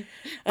thingy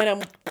and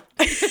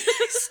I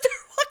start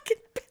walking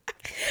back.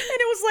 And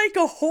it was like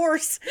a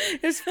horse.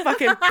 It was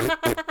fucking...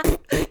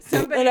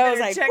 and I was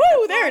like,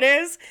 woo, there it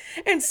is.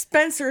 And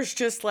Spencer's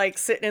just like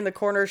sitting in the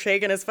corner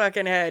shaking his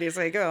fucking head. He's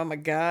like, oh my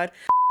God.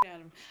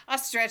 I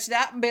stretched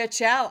that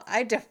bitch out.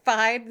 I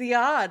defied the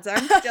odds.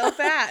 I'm still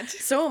fat.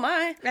 So am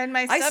I. And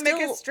my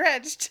stomach is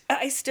stretched.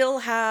 I still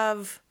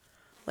have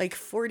like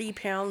 40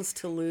 pounds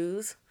to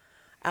lose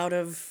out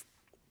of,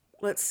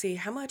 let's see,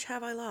 how much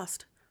have I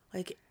lost?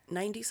 Like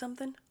 90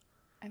 something?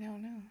 I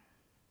don't know.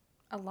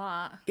 A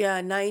lot.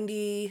 Yeah,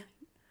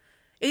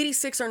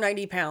 86 or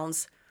 90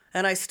 pounds,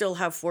 and I still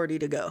have 40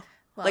 to go.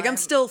 Well, like, I'm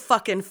still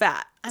fucking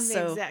fat. I'm so.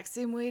 the exact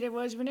same weight I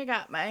was when I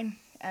got mine.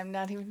 I'm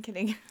not even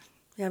kidding.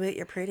 Yeah, but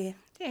you're pretty.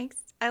 Thanks.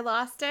 I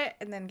lost it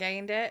and then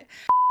gained it.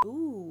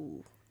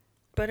 Ooh.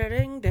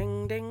 Ba-da-ding,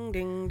 ding, ding,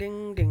 ding,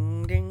 ding,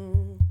 ding,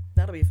 ding.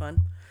 That'll be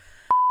fun.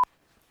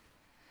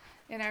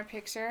 In our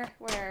picture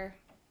where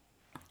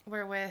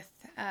we're with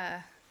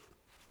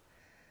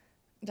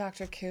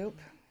Dr. Coop,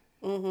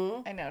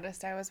 I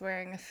noticed I was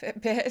wearing a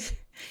Fitbit.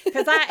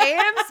 Because I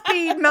am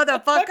speed,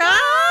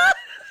 motherfucker!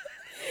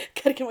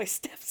 Gotta get my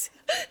steps.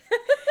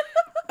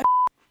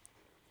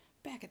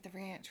 Back at the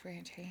ranch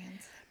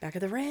hands. Back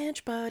at the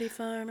ranch, buddy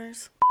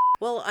farmers.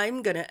 Well,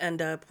 I'm gonna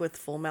end up with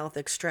full mouth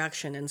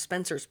extraction, and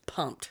Spencer's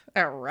pumped.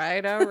 All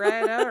right.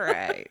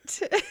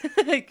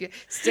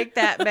 Stick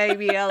that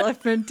baby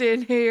elephant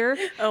in here.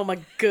 Oh my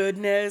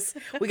goodness.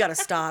 We gotta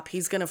stop.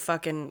 He's gonna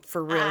fucking,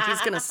 for real,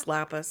 he's gonna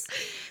slap us.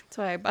 That's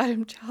why I bought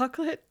him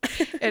chocolate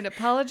and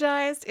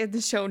apologized in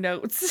the show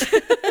notes.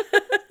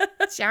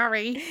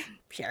 Sorry.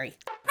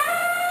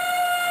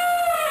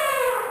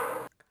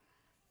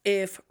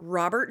 If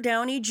Robert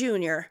Downey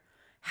Jr.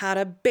 had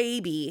a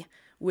baby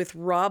with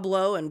Rob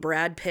Lowe and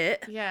Brad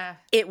Pitt, Yeah.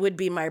 it would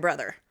be my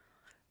brother.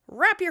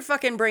 Wrap your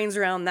fucking brains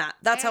around that.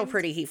 That's how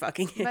pretty he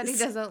fucking is. But he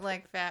doesn't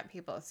like fat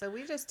people. So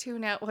we just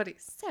tune out what he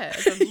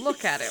says and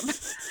look at him.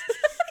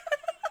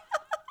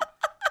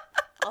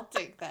 I'll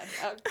take that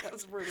out. That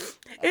was rude.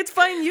 It's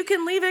fine. You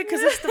can leave it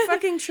because it's the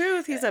fucking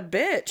truth. He's a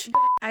bitch.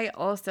 I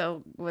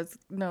also was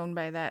known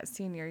by that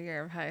senior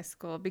year of high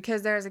school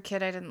because there was a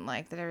kid I didn't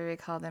like that everybody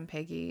called him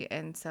Piggy.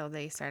 And so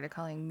they started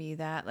calling me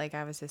that like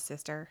I was his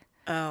sister.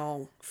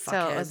 Oh, fuck.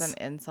 So it was an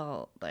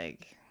insult.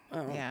 Like,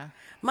 yeah.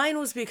 Mine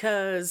was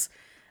because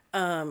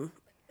the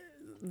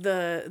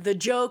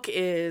joke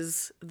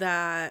is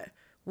that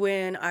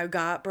when I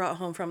got brought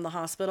home from the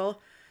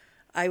hospital,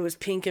 I was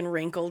pink and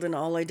wrinkled and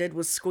all I did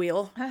was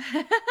squeal.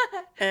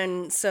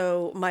 And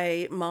so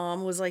my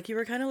mom was like, you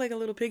were kind of like a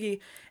little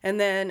piggy. And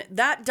then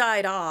that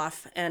died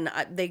off and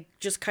they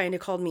just kind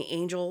of called me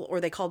Angel,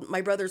 or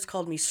my brothers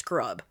called me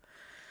Scrub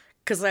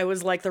because I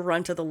was like the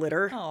runt of the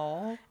litter.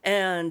 Oh.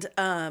 And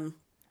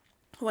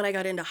when I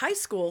got into high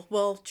school,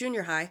 well,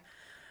 junior high,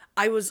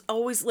 I was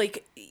always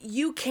like,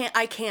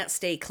 I can't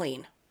stay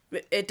clean.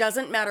 It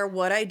doesn't matter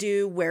what I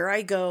do, where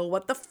I go,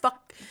 what the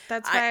fuck.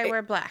 That's why I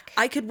wear black.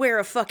 I could wear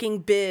a fucking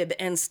bib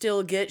and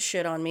still get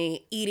shit on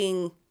me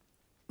eating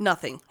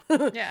nothing.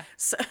 Yeah.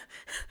 So,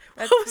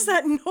 what was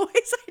that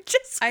noise?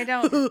 I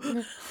don't.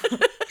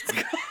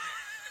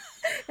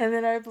 And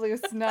then I blew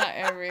snot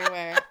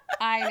everywhere.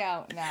 I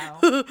don't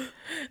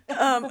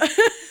know.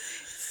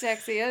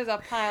 Sexy. There's a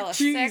pile of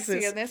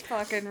sexy in this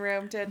fucking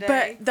room today.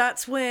 But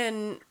that's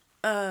when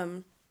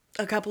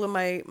a couple of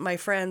my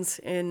friends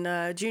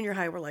in junior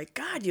high were like,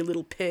 God, you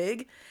little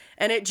pig.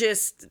 And it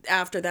just,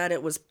 after that,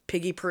 it was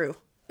Piggy Prue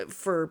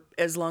for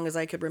as long as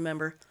I could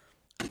remember.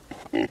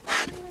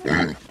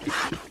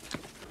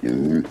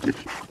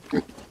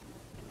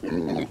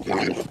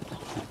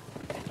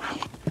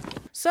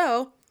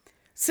 So,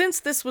 since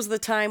this was the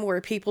time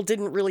where people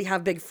didn't really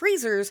have big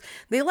freezers,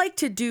 they like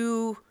to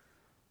do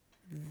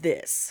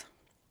this.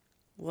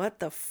 What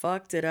the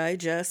fuck did I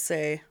just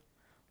say?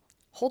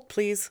 Hold,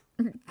 please.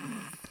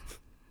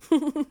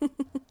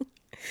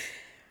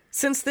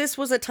 Since this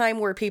was a time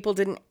where people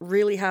didn't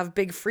really have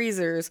big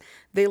freezers,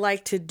 they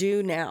like to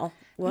do now.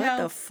 What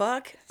the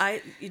fuck?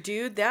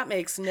 Dude, that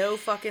makes no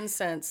fucking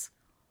sense.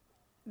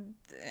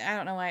 I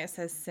don't know why it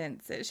says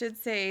since. It should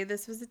say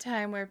this was a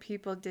time where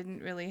people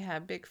didn't really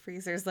have big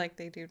freezers like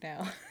they do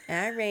now.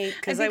 All right.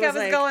 I think I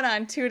was going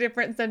on two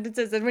different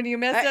sentences, and when you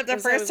messed up the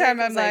first time,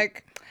 I'm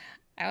like,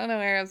 I don't know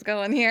where I was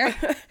going here.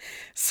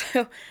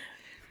 So,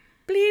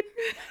 bleep.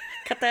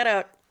 Cut that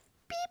out.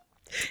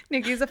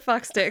 Nikki's a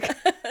fuck stick.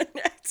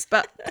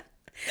 But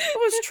I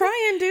was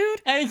trying,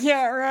 dude. I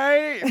can't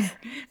write.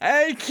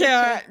 I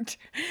can't.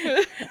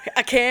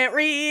 I can't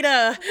read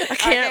I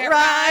can't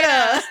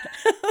write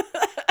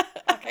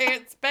I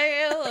can't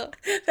spell.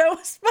 That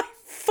was my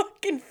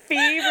fucking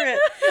favorite.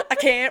 I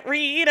can't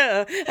read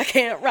I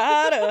can't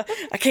write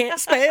I can't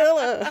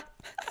spell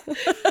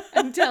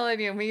I'm telling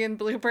you, me and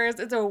bloopers,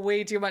 it's a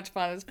way too much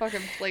fun. It's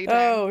fucking playtime.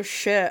 Oh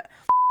shit.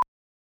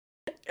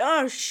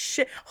 Oh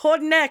shit.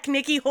 Hold neck,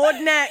 Nikki, hold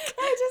neck.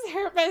 I just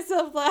hurt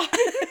myself laughing.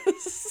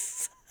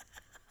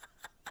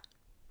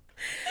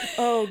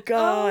 Oh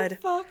god.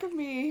 Oh, fuck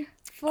me.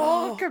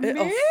 Fuck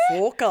me.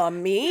 Fuck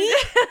on me?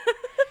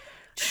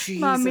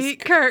 Jesus. My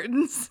meat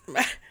curtains.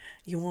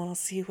 You want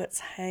to see what's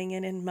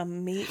hanging in my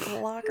meat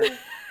locker?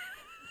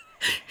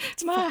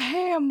 My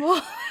ham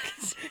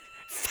walks.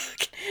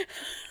 Fuck.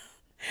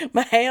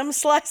 My ham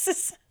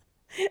slices.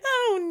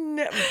 Oh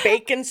no.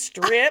 Bacon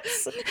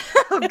strips.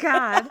 Oh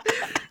god.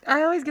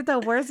 I always get the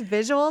worst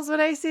visuals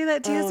when I see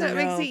that too, Oh, so it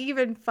makes no. it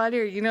even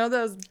funnier. You know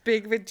those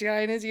big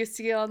vaginas you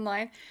see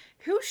online?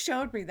 Who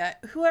showed me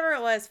that? Whoever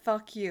it was,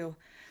 fuck you.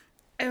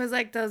 It was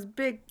like those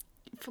big,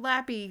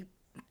 flappy.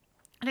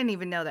 I didn't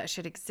even know that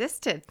shit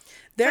existed.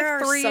 There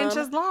It's are like 3 some-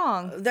 inches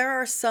long. There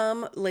are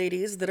some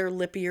ladies that are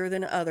lippier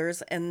than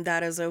others, and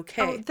that is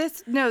okay. Oh,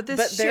 this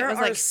but shit there was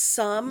are like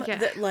some yeah.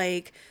 that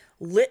like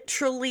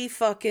literally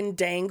fucking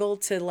dangle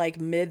to like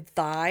mid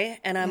thigh,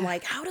 and I'm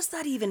like, how does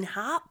that even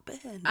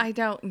happen? I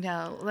don't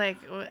know. Like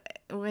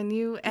when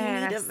you You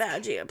ask, need a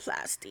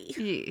vagioplasty.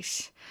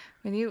 yeesh.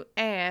 When you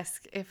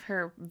ask if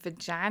her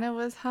vagina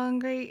was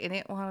hungry and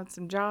it wanted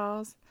some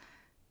jaws,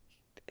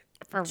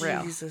 for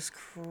real. Jesus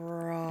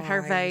Christ.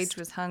 Her vag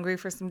was hungry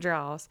for some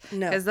jaws.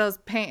 No. Because those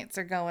pants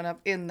are going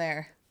up in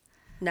there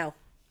No,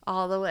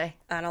 all the way.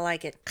 I don't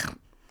like it.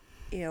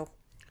 Ew.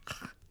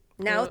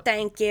 No,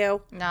 thank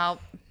you. No.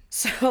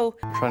 So,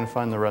 Trying to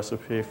find the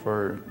recipe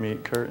for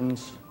meat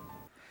curtains.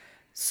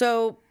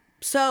 so,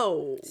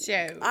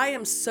 I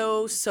am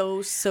so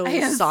I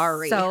am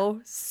sorry.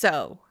 So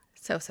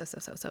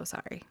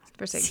sorry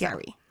for saying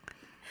Sorry.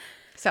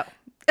 So.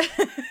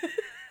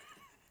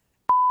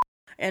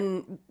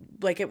 And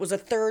like it was a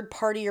third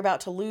party, you're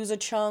about to lose a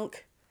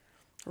chunk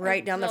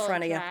right down the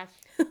front of you.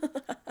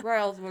 Where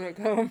else would it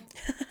go?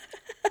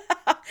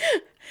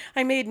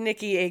 I made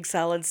Nikki egg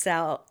salad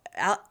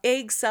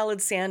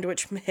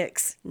sandwich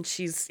mix, and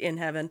she's in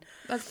heaven.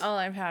 That's all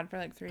I've had for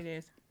like 3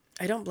 days.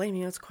 I don't blame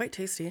you. It's quite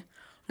tasty.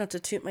 Not to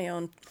toot my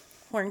own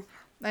horn.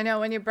 I know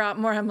when you brought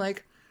more, I'm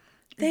like,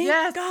 Thank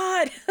yes.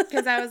 God.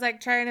 Because I was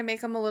like trying to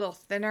make them a little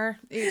thinner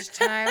each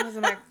time. Because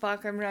I'm like,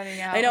 fuck, I'm running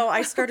out. I know.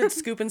 I started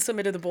scooping some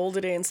into the bowl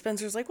today, and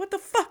Spencer's like, "What the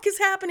fuck is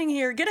happening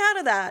here? Get out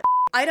of that."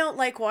 I don't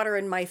like water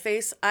in my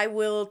face. I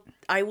will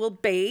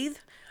bathe.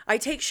 I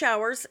take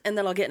showers, and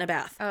then I'll get in a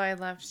bath. Oh, I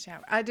love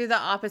shower. I do the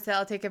opposite.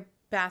 I'll take a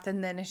bath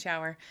and then a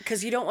shower.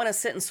 Because you don't want to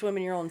sit and swim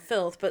in your own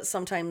filth, but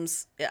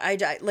sometimes I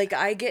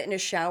get in a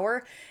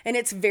shower, and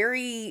it's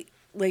very,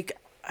 like,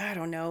 I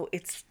don't know,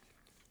 it's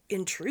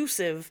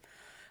intrusive.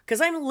 Because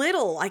I'm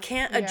little. I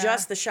can't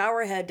adjust the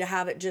shower head to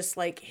have it just,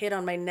 like, hit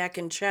on my neck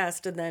and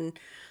chest and then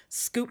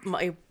scoop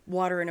my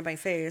water into my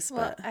face.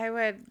 Well, But I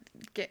would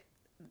get.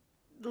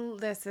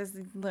 This is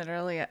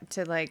literally up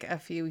to like a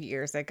few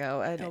years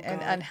ago, an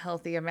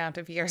unhealthy amount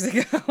of years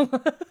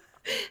ago.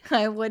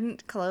 I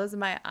wouldn't close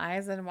my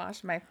eyes and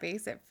wash my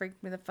face. It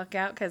freaked me the fuck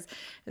out because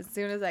as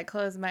soon as I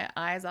close my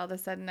eyes, all of a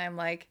sudden I'm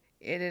like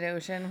in an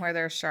ocean where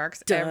there's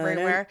sharks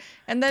everywhere.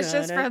 And that's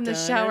just from the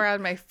shower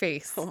on my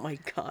face. oh my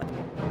God.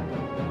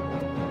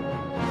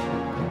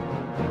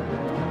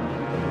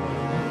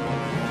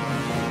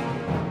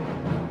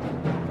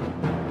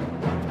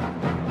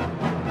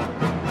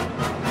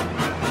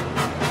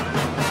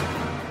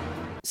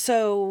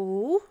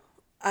 So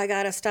I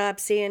gotta stop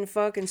saying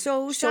fucking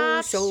so.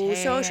 I'm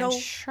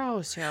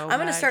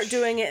gonna start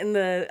doing it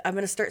I'm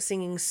gonna start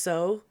singing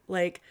so,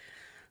 like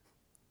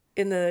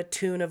in the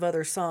tune of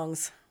other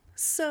songs.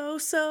 So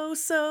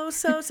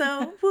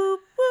whoop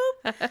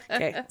whoop.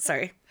 Okay,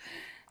 sorry.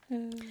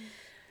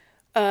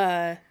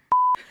 The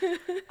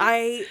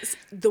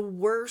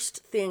worst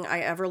thing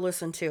I ever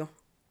listened to.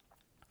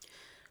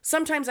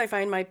 Sometimes I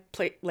find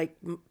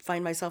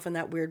myself in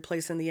that weird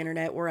place in the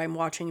internet where I'm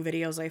watching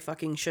videos I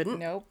fucking shouldn't.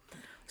 Nope.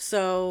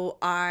 So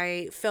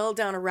I fell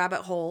down a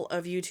rabbit hole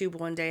of YouTube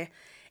one day,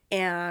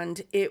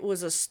 and it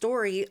was a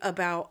story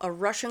about a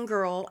Russian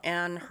girl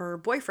and her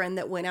boyfriend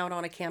that went out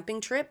on a camping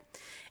trip,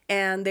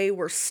 and they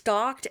were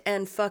stalked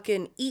and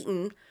fucking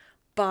eaten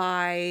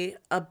by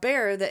a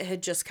bear that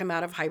had just come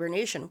out of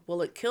hibernation.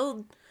 Well, it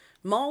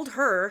mauled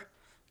her,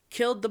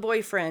 killed the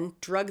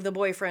boyfriend, drug the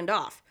boyfriend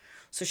off.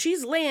 So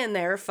she's laying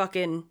there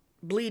fucking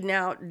bleeding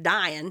out,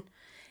 dying,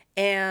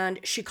 and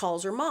she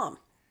calls her mom.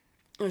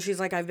 And she's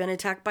like, I've been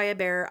attacked by a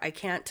bear. I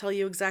can't tell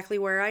you exactly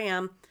where I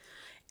am.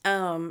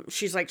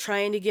 She's like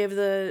trying to give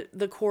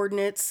the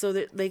coordinates so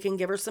that they can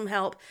give her some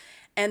help.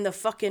 And the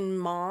fucking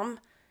mom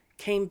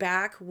came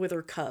back with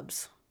her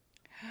cubs.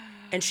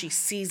 And she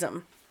sees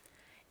them.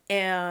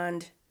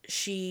 And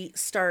she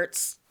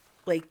starts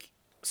like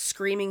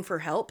screaming for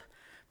help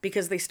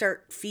because they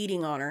start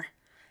feeding on her.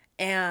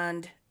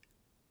 And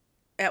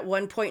at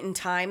one point in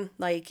time,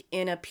 like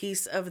in a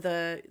piece of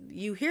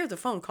you hear the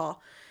phone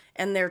call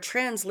and they're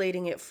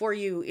translating it for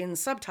you in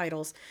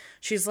subtitles.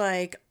 She's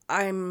like,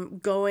 I'm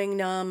going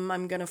numb.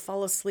 I'm going to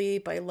fall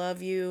asleep. I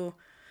love you.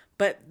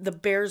 But the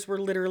bears were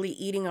literally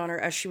eating on her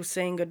as she was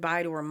saying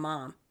goodbye to her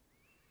mom.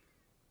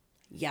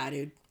 Yeah,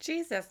 dude.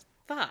 Jesus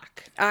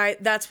fuck.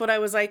 That's what I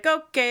was like,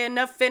 okay,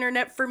 enough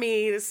internet for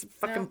me. This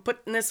fucking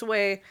putting this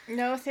away.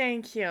 No,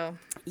 thank you.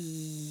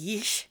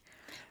 Yeesh.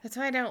 That's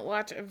why I don't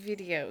watch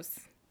videos.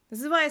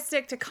 This is why I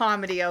stick to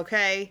comedy,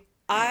 okay?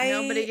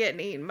 Nobody getting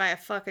eaten by a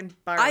fucking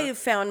bird. I have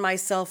found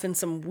myself in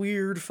some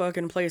weird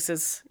fucking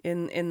places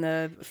in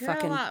the You're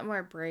fucking... a lot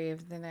more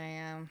brave than I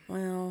am.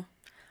 Well,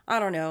 I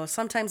don't know.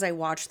 Sometimes I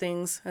watch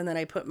things and then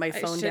I put my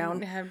phone down. I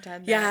shouldn't have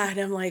done that. Yeah, and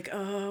I'm like,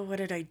 oh, what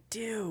did I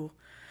do?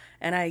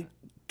 And I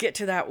get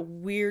to that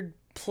weird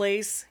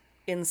place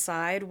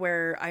inside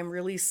where I'm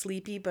really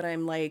sleepy, but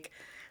I'm like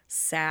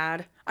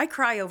sad. I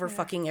cry over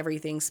fucking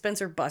everything.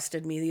 Spencer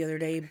busted me the other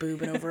day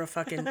boobing over a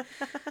fucking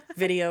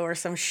video or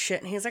some shit.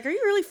 And he's like, are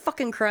you really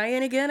fucking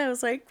crying again? I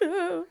was like,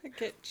 oh.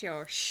 Get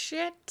your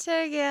shit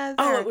together.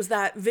 Oh, it was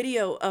that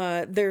video.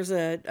 There's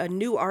a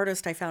new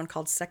artist I found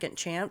called Second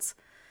Chance.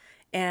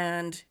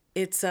 And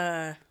it's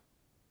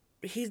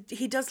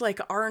he does like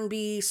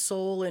R&B,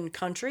 soul, and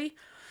country.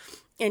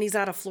 And he's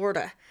out of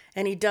Florida.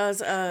 And he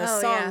does a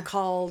song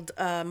called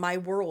My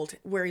World,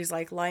 where he's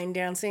like line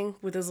dancing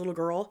with his little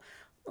girl.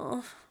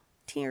 Oh,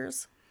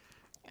 tears.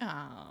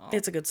 Oh.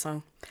 It's a good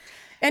song.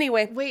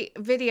 Anyway. Wait,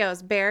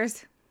 videos,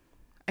 bears.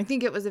 I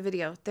think it was a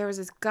video. There was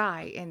this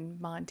guy in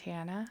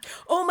Montana.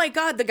 Oh my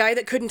God, the guy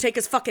that couldn't take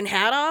his fucking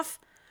hat off?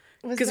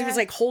 Because he was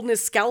like holding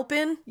his scalp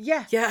in?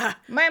 Yeah. Yeah.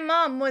 My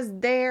mom was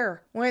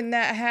there when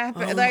that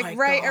happened. Oh like my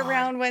right God.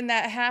 around when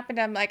that happened.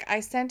 I'm like,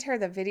 I sent her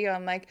the video.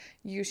 I'm like,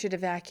 you should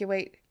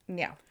evacuate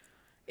now.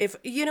 If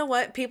you know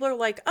what, people are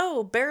like,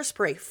 oh, bear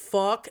spray.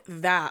 Fuck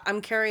that.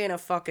 I'm carrying a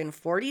fucking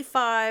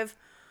 45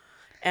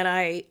 and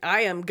I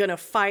am gonna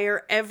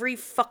fire every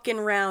fucking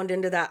round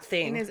into that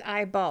thing. In his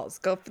eyeballs.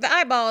 Go for the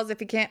eyeballs. If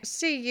he can't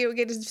see you,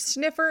 get his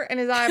sniffer and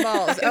his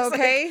eyeballs.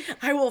 Okay? Like,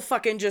 I will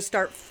fucking just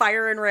start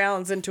firing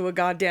rounds into a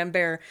goddamn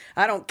bear.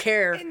 I don't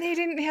care. And they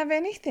didn't have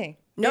anything.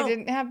 No. They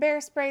didn't have bear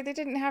spray. They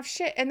didn't have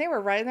shit. And they were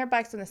riding their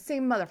bikes on the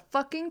same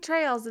motherfucking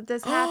trails that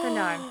this happened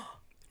on.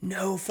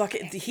 No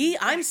fucking he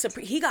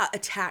got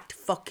attacked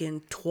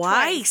fucking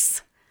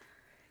twice.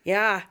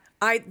 Yeah.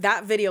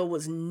 That video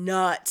was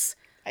nuts.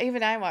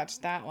 Even I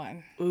watched that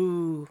one.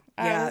 Ooh.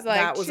 I Yeah, was like,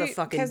 that was a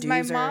fucking doozer.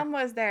 because my mom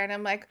was there, and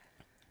I'm like,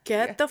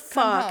 Get the come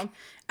fuck home.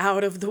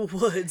 out of the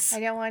woods.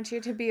 I don't want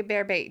you to be a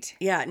bear bait.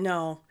 Yeah,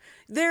 no.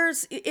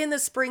 There's in the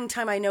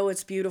springtime, I know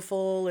it's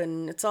beautiful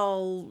and it's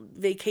all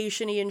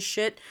vacation-y and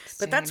shit, but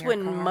Stay that's in your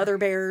when car. mother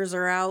bears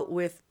are out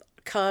with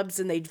cubs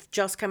and they've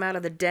just come out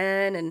of the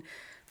den and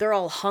they're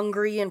all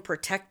hungry and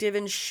protective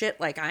and shit.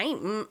 Like, I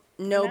ain't,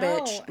 no,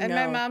 bitch. And no.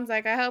 my mom's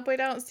like, I hope we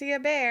don't see a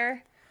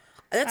bear.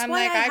 That's I'm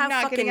why like, I have I'm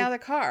not fucking, getting out of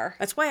the car.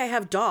 That's why I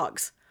have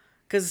dogs.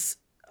 Because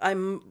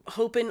I'm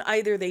hoping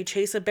either they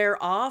chase a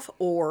bear off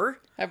or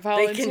I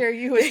volunteer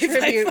you as if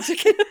I tribute.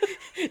 fucking-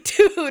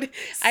 dude,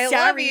 I love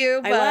sorry,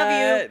 you, I love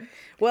you. but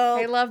Well,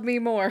 they love me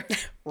more.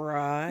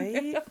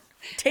 right.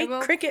 Take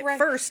will Cricket cry-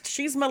 first.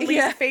 She's my least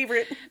Yeah.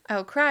 favorite.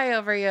 I'll cry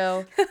over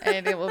you,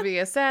 and it will be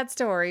a sad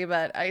story,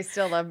 but I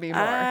still love me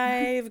more.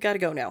 I've got to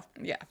go now.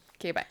 Yeah.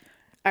 Okay, bye.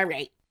 All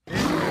right.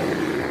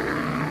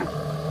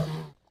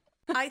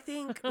 I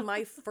think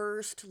my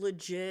first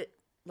legit,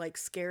 like,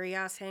 scary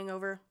ass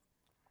hangover,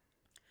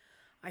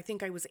 I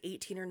think I was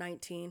 18 or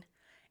 19,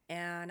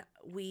 and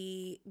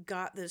we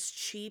got this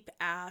cheap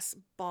ass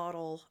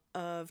bottle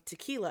of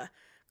tequila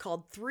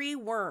called Three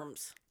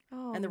Worms.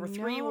 Oh, And there were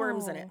 3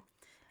 worms in it. no.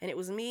 And it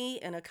was me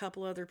and a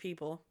couple other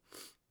people.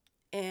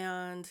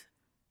 And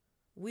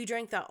we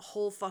drank that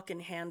whole fucking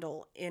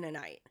handle in a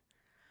night.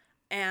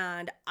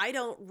 And I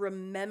don't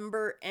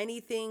remember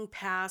anything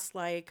past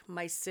like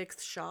my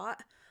 6th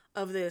shot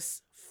of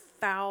this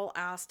foul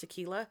ass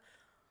tequila.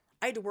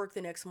 I had to work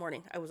the next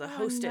morning. I was a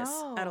hostess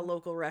at a no.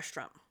 local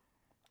restaurant.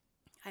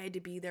 I had to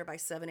be there by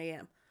 7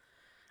 a.m.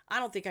 I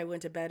don't think I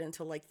went to bed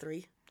until like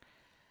 3.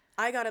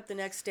 I got up the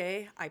next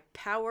day. I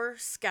power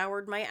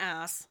scoured my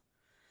ass.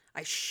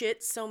 I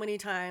shit so many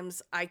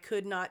times. I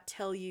could not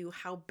tell you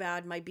how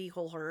bad my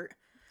beehole hurt.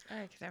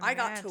 I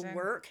got to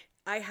work.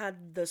 I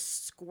had the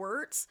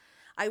squirts.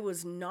 I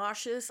was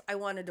nauseous. I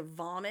wanted to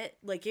vomit.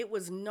 Like, it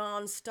was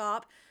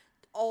nonstop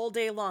all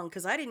day long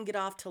because I didn't get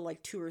off till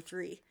like 2 or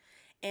 3.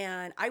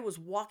 And I was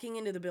walking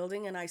into the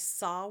building and I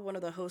saw one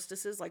of the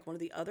hostesses, like one of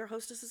the other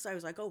hostesses. I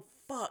was like, oh,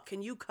 fuck,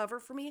 can you cover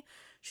for me?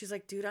 She's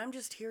like, dude, I'm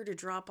just here to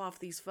drop off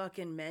these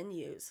fucking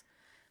menus.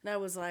 And I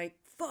was like,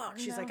 fuck.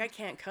 She's like, I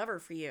can't cover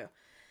for you.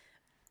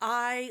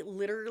 I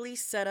literally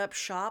set up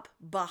shop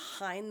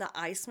behind the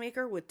ice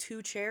maker with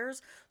 2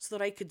 chairs so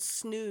that I could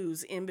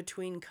snooze in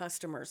between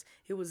customers.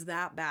 It was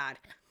that bad.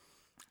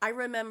 I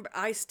remember,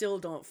 I still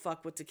don't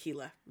fuck with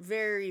tequila.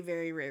 Very,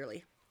 very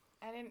rarely.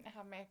 I didn't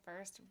have my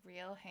first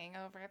real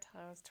hangover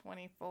until I was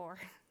 24.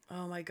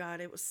 Oh my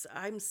God,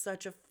 I'm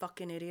such a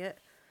fucking idiot.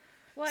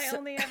 Well, I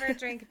only ever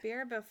drank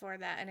beer before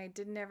that, and I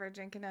didn't ever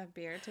drink enough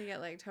beer to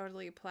get, like,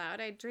 totally plowed.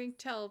 I drink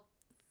till,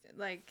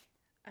 like,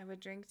 I would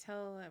drink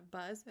till a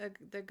buzz,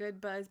 the good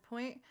buzz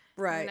point.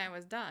 Right. And I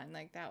was done.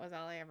 Like, that was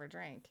all I ever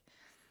drank.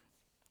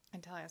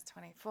 Until I was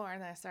 24,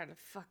 and then I started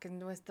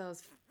fucking with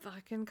those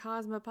fucking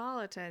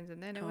Cosmopolitans,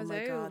 and then it was Oh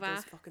my over. God,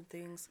 those fucking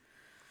things.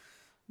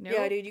 Nope.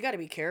 Yeah, dude, you got to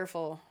be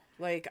careful.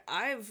 Like,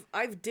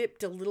 I've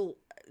dipped a little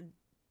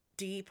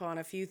deep on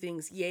a few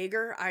things.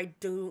 Jaeger, I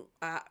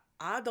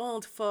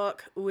don't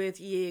fuck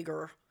with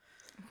Jaeger.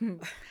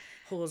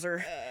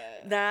 Hoser.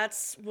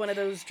 That's one of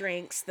those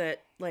drinks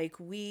that, like,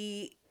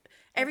 every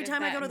did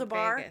time I that go to in the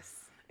bar, Vegas.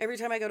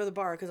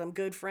 because I'm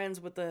good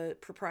friends with the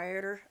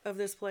proprietor of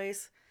this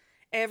place,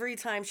 every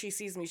time she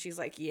sees me, she's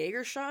like,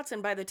 Jaeger shots?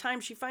 And by the time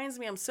she finds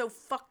me, I'm so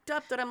fucked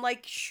up that I'm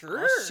like,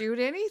 sure. I'll shoot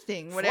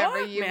anything, whatever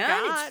Fuck, you man,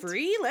 got. it's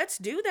free. Let's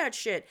do that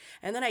shit.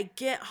 And then I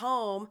get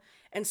home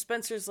And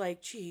Spencer's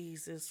like,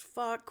 Jesus,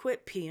 fuck,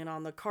 quit peeing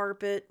on the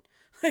carpet.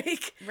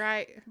 Like,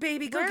 Right.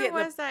 baby, go Where get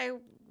was I?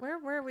 Where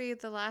were we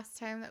the last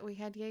time that we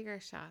had Jaeger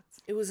shots?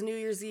 It was New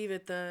Year's Eve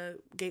at the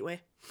Gateway.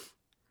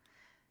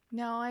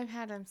 No, I've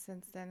had them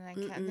since then, and I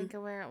can't think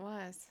of where it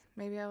was.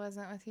 Maybe I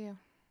wasn't with you.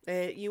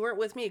 You weren't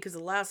with me because the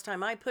last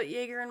time I put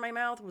Jaeger in my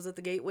mouth was at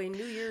the Gateway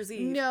New Year's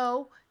Eve.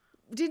 No.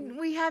 Didn't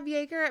we have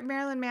Jaeger at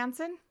Marilyn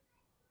Manson?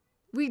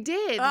 We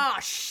did. Ah,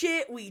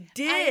 shit, we I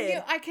did.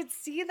 knew I could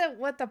see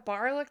what the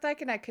bar looked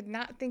like, and I could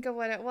not think of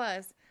what it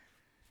was.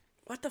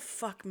 What the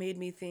fuck made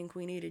me think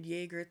we needed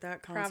Jaeger at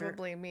that concert?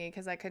 Probably me,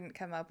 because I couldn't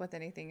come up with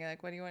anything. You're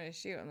like, what do you want to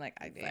shoot? I'm like,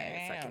 I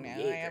don't fucking know.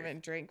 Jaeger. I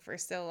haven't drank for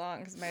so long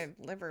because my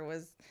liver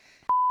was.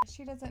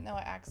 She doesn't know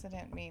what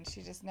accident means.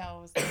 She just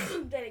knows.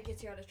 That it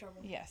gets you out of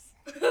trouble. Yes.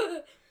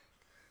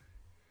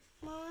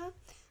 Mom,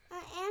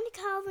 and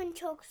Calvin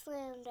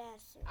chokeslammed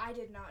us. I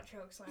did not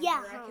choke slam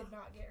Yeah, her. huh. I could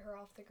not get her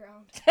off the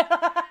ground.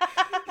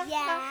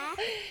 Yeah.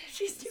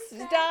 She's too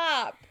fat.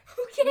 Stop.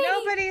 Okay.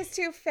 Nobody's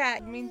too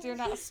fat. It means you're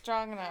not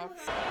strong enough.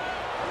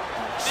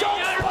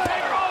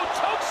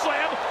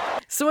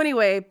 So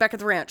anyway, back at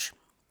the ranch.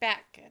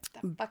 Back at the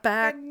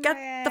fucking Back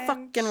at the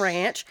fucking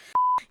ranch.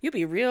 You'll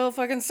be real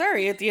fucking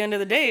sorry at the end of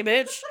the day,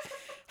 bitch.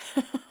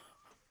 I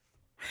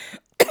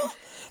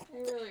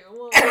really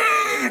won't.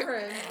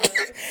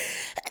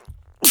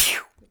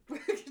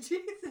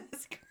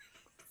 Jesus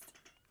Christ.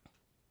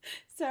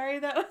 Sorry,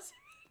 that was.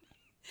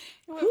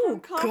 It went from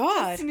cough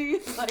God. to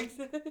sneeze like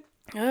this.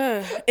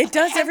 It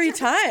does every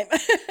time.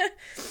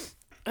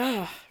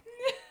 Ugh.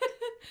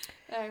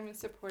 I'm a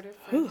supportive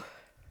friend.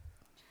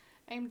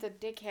 I'm the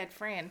dickhead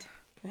friend.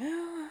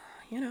 Well,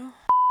 you know.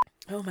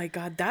 Oh my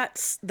God,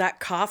 that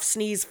cough,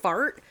 sneeze,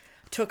 fart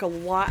took a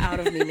lot out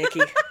of me,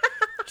 Nikki.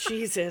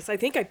 Jesus, I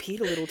think I peed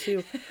a little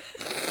too.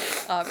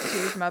 I've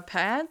changed my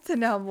pants and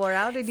now we're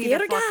out. I need Fear a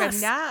fucking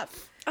gas. nap.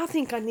 I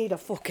think I need a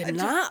fucking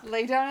nap. Just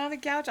lay down on the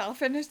couch. I'll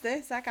finish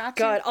this. I got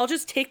you. God, I'll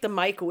just take the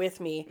mic with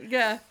me.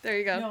 Yeah, there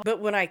you go. But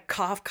when I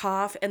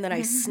cough, and then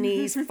I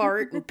sneeze,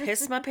 fart, and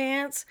piss my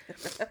pants,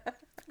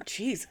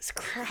 Jesus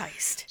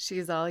Christ.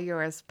 She's all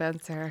yours,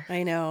 Spencer.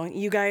 I know.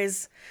 You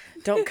guys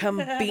don't come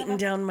beating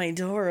down my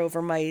door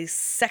over my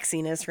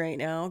sexiness right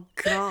now.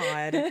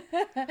 God.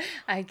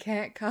 I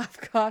can't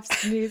cough,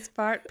 sneeze,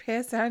 fart,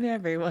 piss on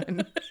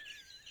everyone.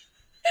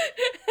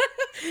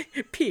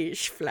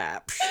 Pish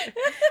flaps.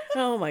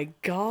 Oh my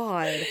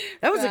God.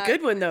 That was a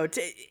good one, though.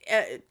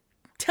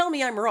 Tell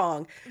me I'm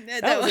wrong.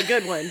 That was a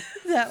good one.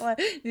 That one.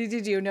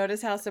 Did you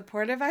notice how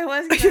supportive I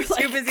was? 'Cause I was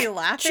too busy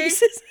laughing.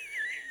 Jesus.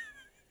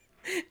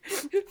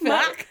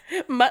 Fuck.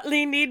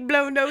 Muttley need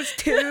blow nose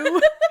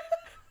too.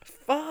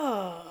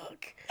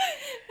 Fuck.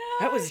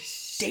 That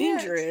was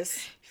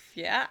dangerous.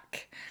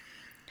 Yuck.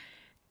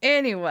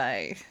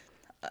 Anyway,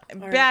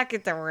 back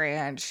at the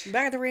ranch.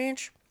 Back at the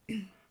ranch.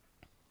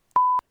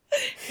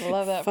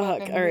 Love that Fuck,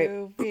 fucking all right.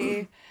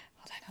 movie.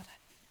 Hold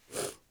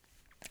on.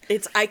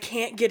 I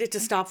can't get it to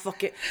stop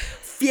fucking.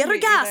 Fear Me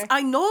gas. either.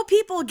 I know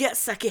people get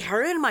sick of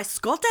hearing my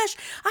Scottish.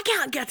 I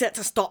can't get it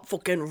to stop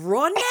fucking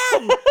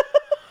running.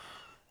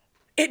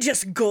 It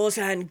just goes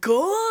and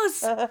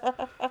goes.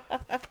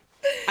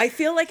 I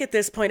feel like at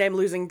this point I'm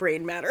losing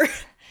brain matter.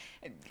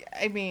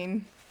 I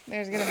mean,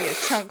 there's gonna be a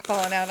chunk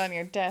falling out on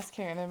your desk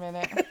here in a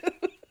minute.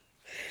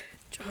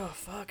 Oh,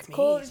 fuck me.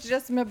 Cool, it's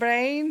just my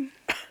brain.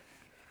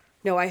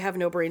 No, I have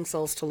no brain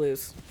cells to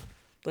lose.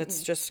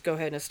 Let's just go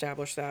ahead and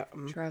establish that.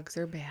 Drugs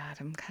are bad,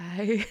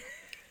 okay?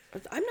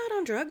 I'm not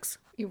on drugs.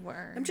 You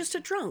were. I'm just a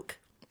drunk.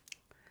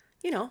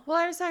 You know, Well,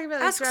 I was talking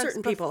about ask drugs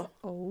certain people.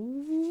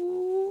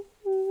 Oh.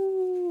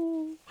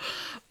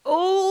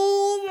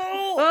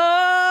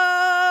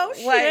 Oh,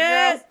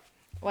 shit.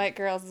 White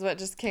girls is what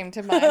just came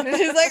to mind. And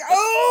she's like,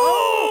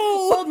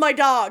 oh, Hold my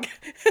dog.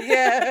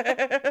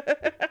 yeah.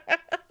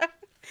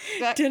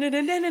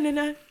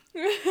 Dun-dun-dun-dun-dun-dun.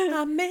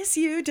 I miss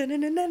you.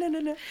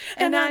 Dun-dun-dun-dun-dun-dun.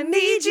 And I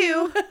need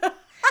you.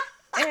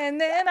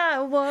 And then I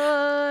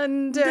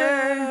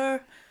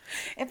wonder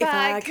if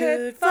I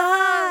could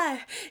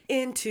fly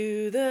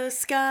into the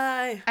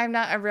sky. I'm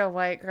not a real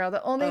white girl.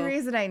 The only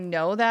reason I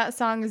know that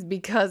song is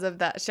because of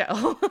that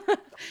show.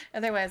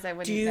 Otherwise, I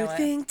wouldn't Do you know it.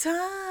 think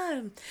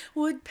time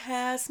would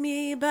pass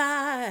me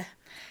by?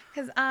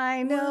 Because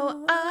I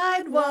know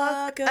I'd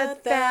walk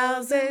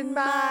 1,000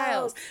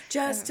 miles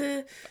just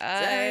to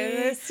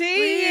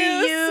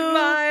see you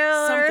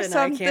smile or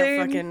something. I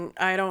can't fucking.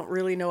 I don't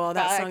really know all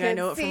that song. I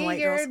know it from White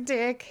your Girls.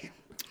 dick.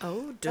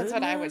 Oh, That's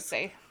what I would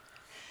say.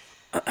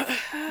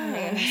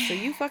 So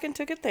you fucking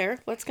took it there.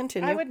 Let's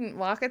continue. I wouldn't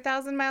walk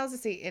 1,000 miles to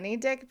see any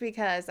dick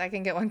because I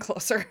can get one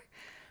closer.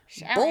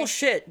 Sorry.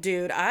 Bullshit,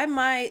 dude. I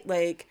might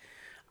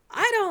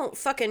I don't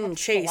fucking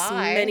chase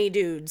fly. many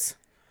dudes.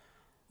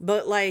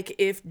 But like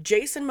if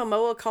Jason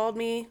Momoa called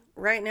me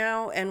right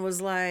now and was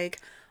like,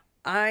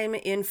 I'm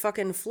in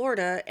fucking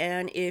Florida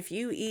and if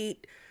you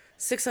eat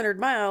 600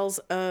 miles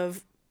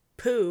of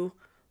poo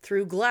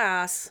through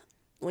glass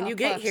when you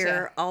get fuck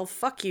here, ya. I'll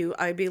fuck you.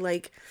 I'd be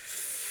like,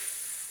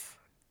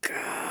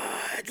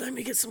 God, let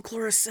me get some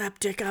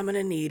Chloraseptic. I'm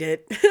gonna need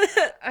it.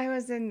 I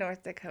was in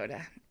North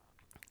Dakota.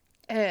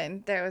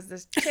 And there was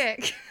this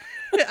chick.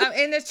 I'm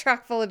in this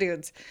truck full of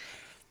dudes.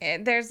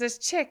 And there's this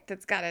chick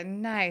that's got a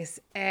nice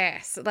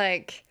ass.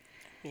 Like,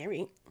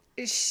 Mary.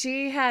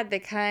 she had the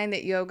kind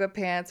that yoga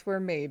pants were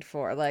made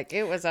for. Like,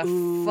 it was a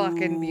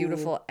fucking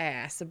beautiful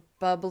ass.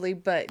 Bubbly,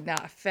 but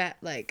not fat.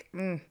 Like,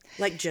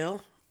 Like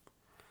Jill?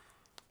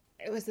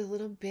 It was a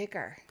little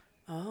bigger.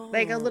 Oh.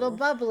 Like, a little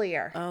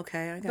bubblier.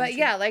 Okay, I got But you.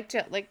 yeah, like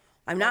Jill. Like,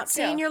 I'm not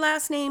saying Jill. your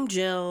last name,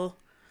 Jill,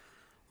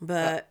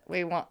 but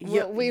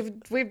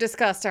we've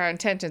discussed our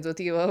intentions with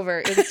you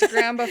over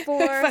Instagram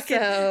before,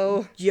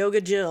 so Yoga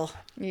Jill.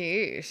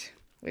 yeesh,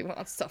 we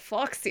want to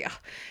fox you.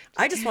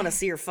 I just want to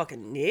see her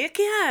fucking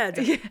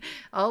naked.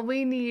 All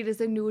we need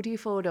is a nudie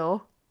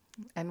photo,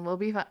 and we'll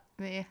be fine.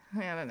 I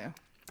don't know.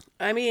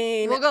 I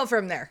mean, We'll go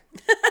from there.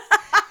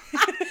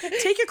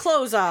 take your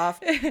clothes off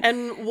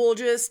and we'll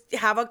just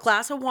have a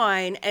glass of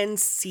wine and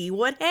see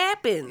what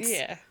happens.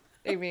 Yeah,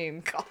 I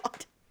mean,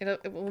 God.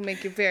 it will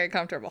make you very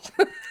comfortable.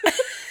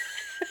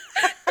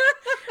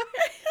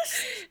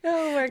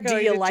 Oh, we're Do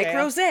going you to like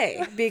jail.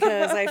 rosé?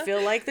 Because I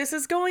feel like this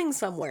is going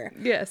somewhere.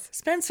 Yes,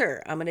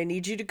 Spencer, I'm going to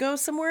need you to go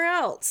somewhere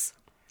else.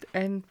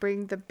 and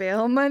bring the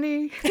bail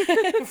money.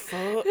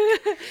 Fuck.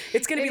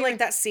 It's going to be like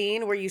that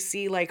scene where you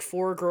see like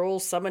 4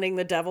 girls summoning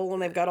the devil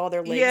and they've got all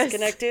their legs Yes.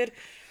 connected.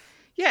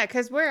 Yeah,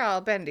 because we're all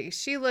bendy.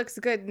 She looks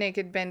good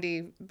naked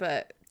bendy,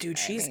 but Dude,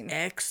 she's mean,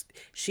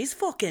 she's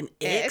fucking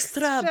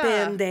extra Extra.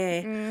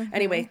 bendy.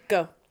 Anyway,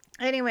 go.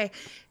 Anyway,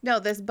 no,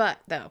 this butt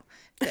though.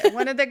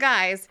 One of the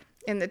guys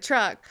in the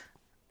truck,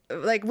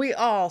 like we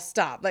all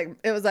stopped. Like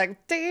it was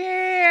like,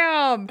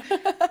 damn.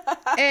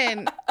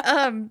 And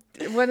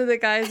one of the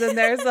guys in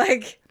there's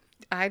like,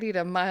 I need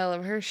a mile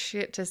of her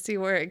shit to see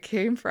where it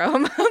came from.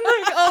 I'm like,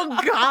 oh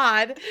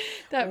God.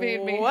 That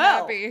made me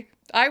Well. happy.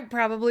 I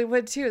probably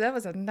would too. That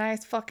was a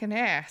nice fucking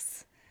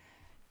ass.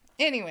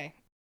 Anyway.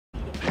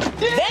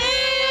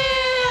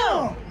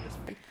 Damn!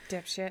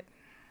 Dipshit.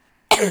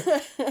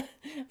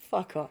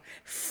 Fuck off.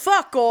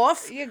 Fuck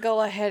off. You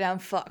go ahead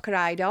and fuck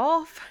right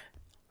off.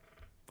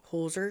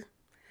 Hoser.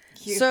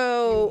 You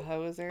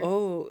hoser.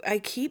 Oh, I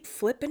keep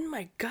flipping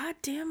my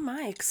goddamn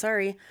mic.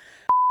 Sorry.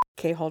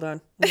 Okay, hold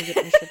on. Let me get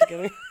my shit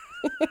together.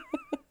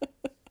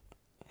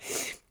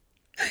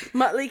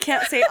 Muttley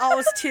can't say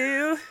alls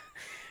too.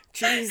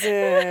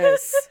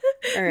 Jesus.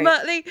 All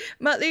right.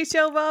 Muttley,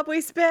 show Bob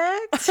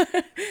respect.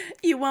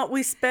 You want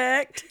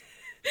respect?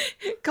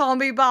 Call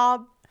me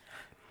Bob.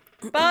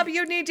 Bob,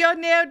 you need your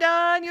nail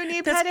done. You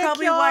need That's pedicure.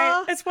 probably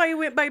why. That's why you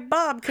went by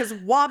Bob, because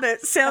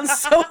Wobbit sounds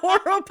so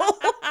horrible.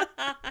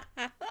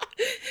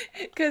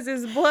 Because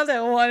his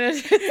brother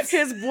wanted it.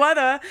 His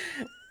brother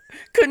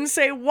couldn't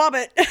say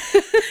Wobbit.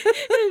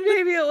 And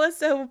maybe it was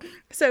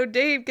so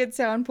Dave could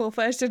sound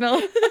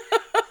professional.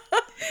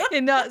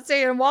 And not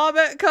saying,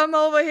 Wobbit, come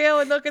over here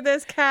and look at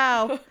this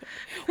cow.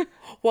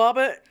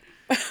 Wobbit.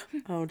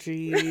 Oh,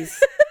 jeez.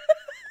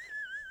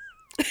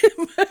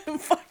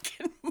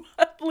 Fucking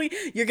Muttley.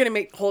 You're gonna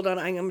make. Hold on,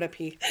 I'm gonna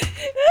pee.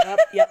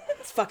 Yep,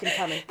 it's fucking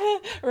coming.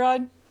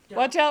 Run.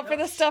 Watch out for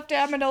the stuffed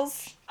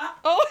animals.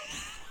 Oh.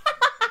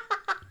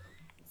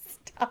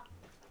 Stop.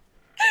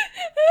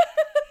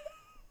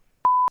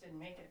 Didn't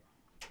make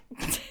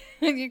it.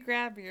 And you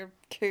grab your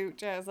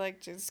cooch. I was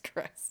like, Jesus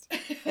Christ. I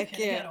You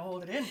can't. gotta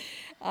hold it in.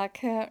 I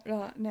can't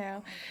right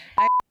now.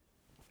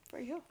 For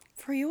you.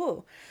 For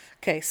you.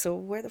 Okay, so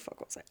where the fuck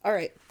was I? All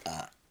right.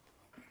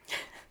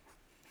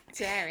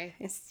 Sorry.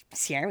 It's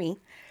Sherry.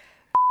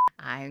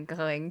 I'm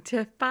going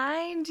to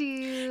find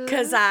you.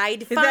 Cause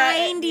I'd that-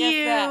 find yes,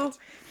 you. that.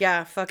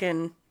 Yeah,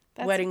 fucking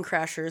That's- wedding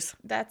crashers.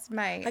 That's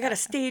my. I got a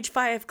stage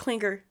 5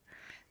 clinker.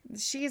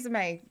 She's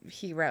my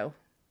hero.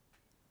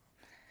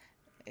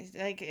 It's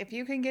like, if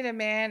you can get a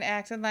man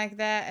acting like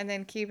that and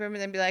then keep him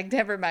and then be like,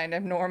 never mind,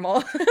 I'm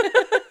normal.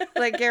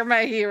 Like, you're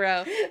my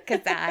hero.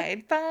 Because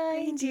I'd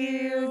find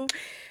you.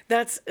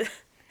 That's.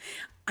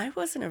 I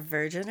wasn't a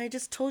virgin. I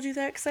just told you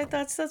that because I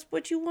thought that's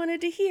what you wanted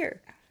to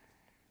hear.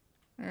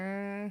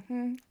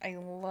 I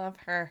love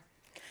her.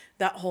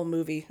 That whole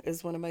movie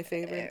is one of my It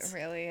favorites.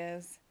 really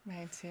is.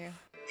 Mine too.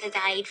 Cause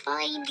I'd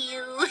find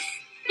you.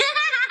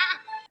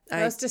 The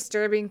most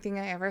disturbing thing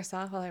I ever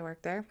saw while I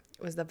worked there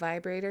was the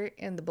vibrator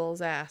in the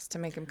bull's ass to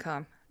make him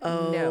come.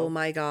 Oh No.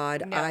 my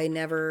God. No. I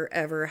never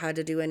ever had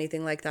to do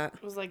anything like that.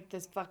 It was like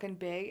this fucking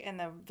big, and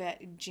the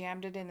vet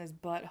jammed it in his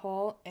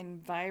butthole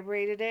and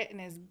vibrated it, and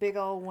his big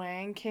old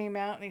wang came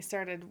out, and he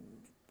started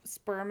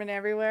sperming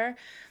everywhere.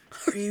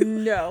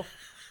 No.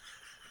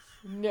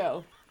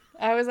 No.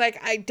 I was like,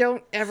 I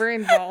don't ever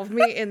involve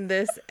me in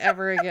this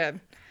ever again.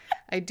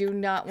 I do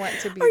not want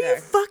to be Are there.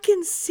 you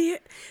fucking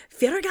serious?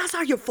 Vegas,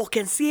 are you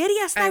fucking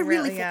serious? I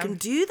really really am. fucking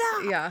do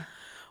that? Yeah.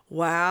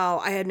 Wow.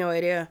 I had no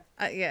idea.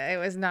 Yeah, it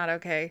was not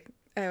okay.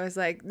 I was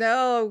like,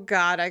 no,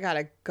 God, I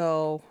gotta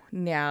go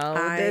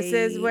now. This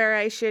is where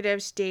I should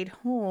have stayed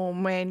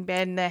home and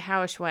been the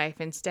housewife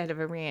instead of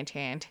a ranch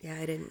hand. Yeah,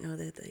 I didn't know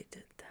that they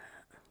did that.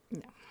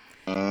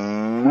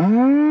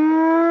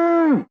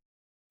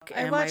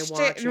 I watched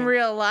it in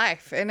real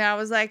life, and I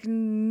was like,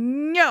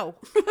 no.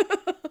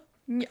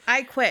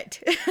 I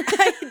quit.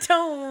 I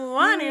don't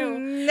want to.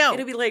 No.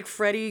 It'll be like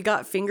Freddie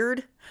got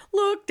fingered.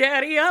 Look,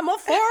 Daddy, I'm a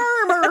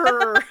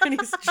farmer. And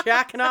he's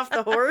jacking off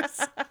the horse.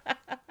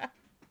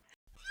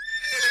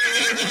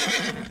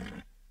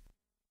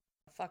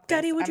 Fuck this.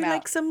 Daddy, would I'm you out.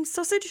 like some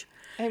sausage?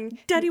 I'm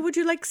Daddy, would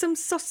you like some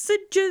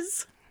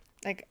sausages?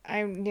 like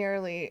I'm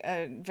nearly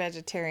a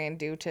vegetarian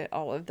due to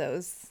all of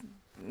those.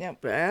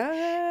 Nope.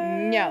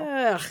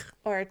 No.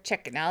 Or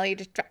chicken. I'll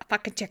eat a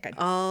fucking chicken.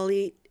 I'll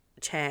eat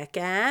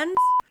chicken.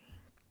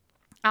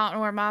 I don't know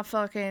where my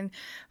fucking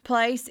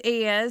place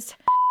is.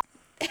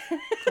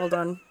 Hold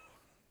on.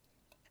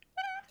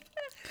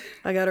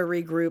 I gotta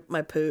regroup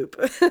my poop.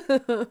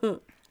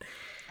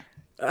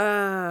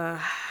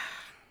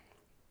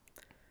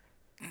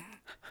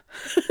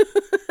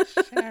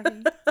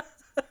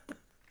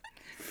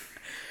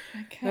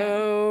 Okay.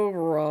 Oh,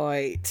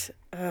 right.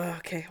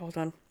 Okay, hold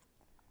on.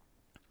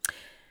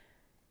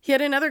 He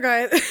had another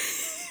guy.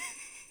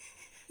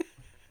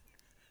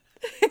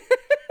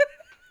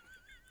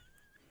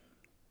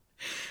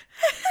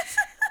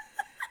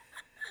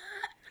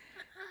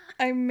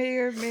 I may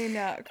or may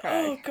not cry.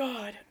 Oh,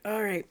 God.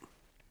 All right.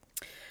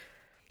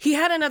 He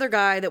had another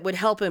guy that would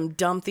help him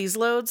dump these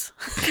loads.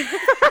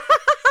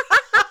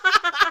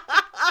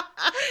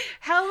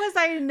 How was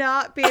I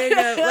not being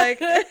how was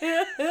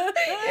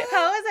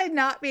I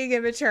not being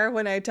immature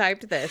when I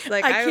typed this?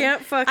 Like I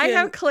can't fucking- I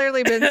have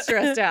clearly been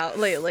stressed out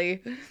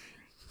lately.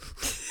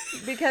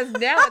 Because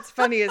now it's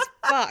funny as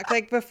fuck.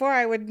 Like before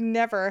I would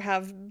never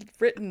have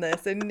written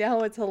this and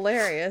now it's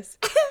hilarious.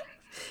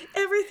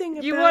 Everything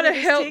about You want to it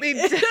is help me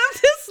taken- dump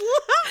this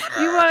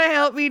load? You want to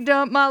help me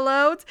dump my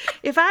loads?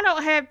 If I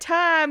don't have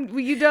time, will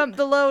you dump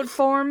the load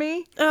for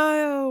me?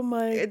 Oh,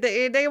 my.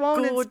 They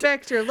won't God.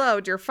 inspect your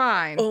load. You're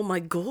fine. Oh, my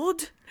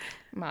God.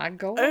 My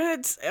God.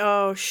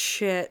 Oh,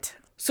 shit.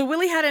 So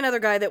Willie had another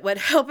guy that would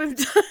help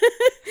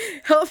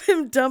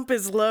him dump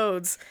his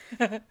loads.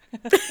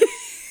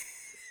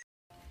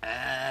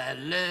 I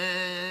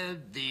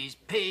love these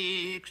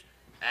pigs.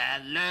 I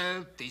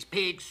love these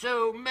pigs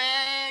so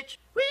much.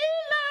 We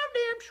love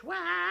them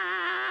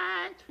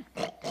swine.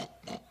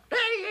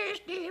 They is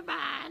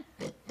divine.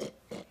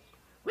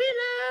 We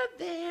love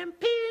them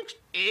pigs.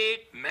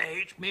 It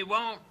makes me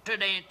want to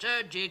dance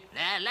a jig.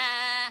 La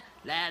la,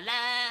 la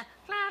la,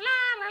 la la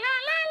la la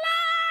la la.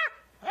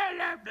 I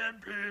love them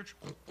pigs.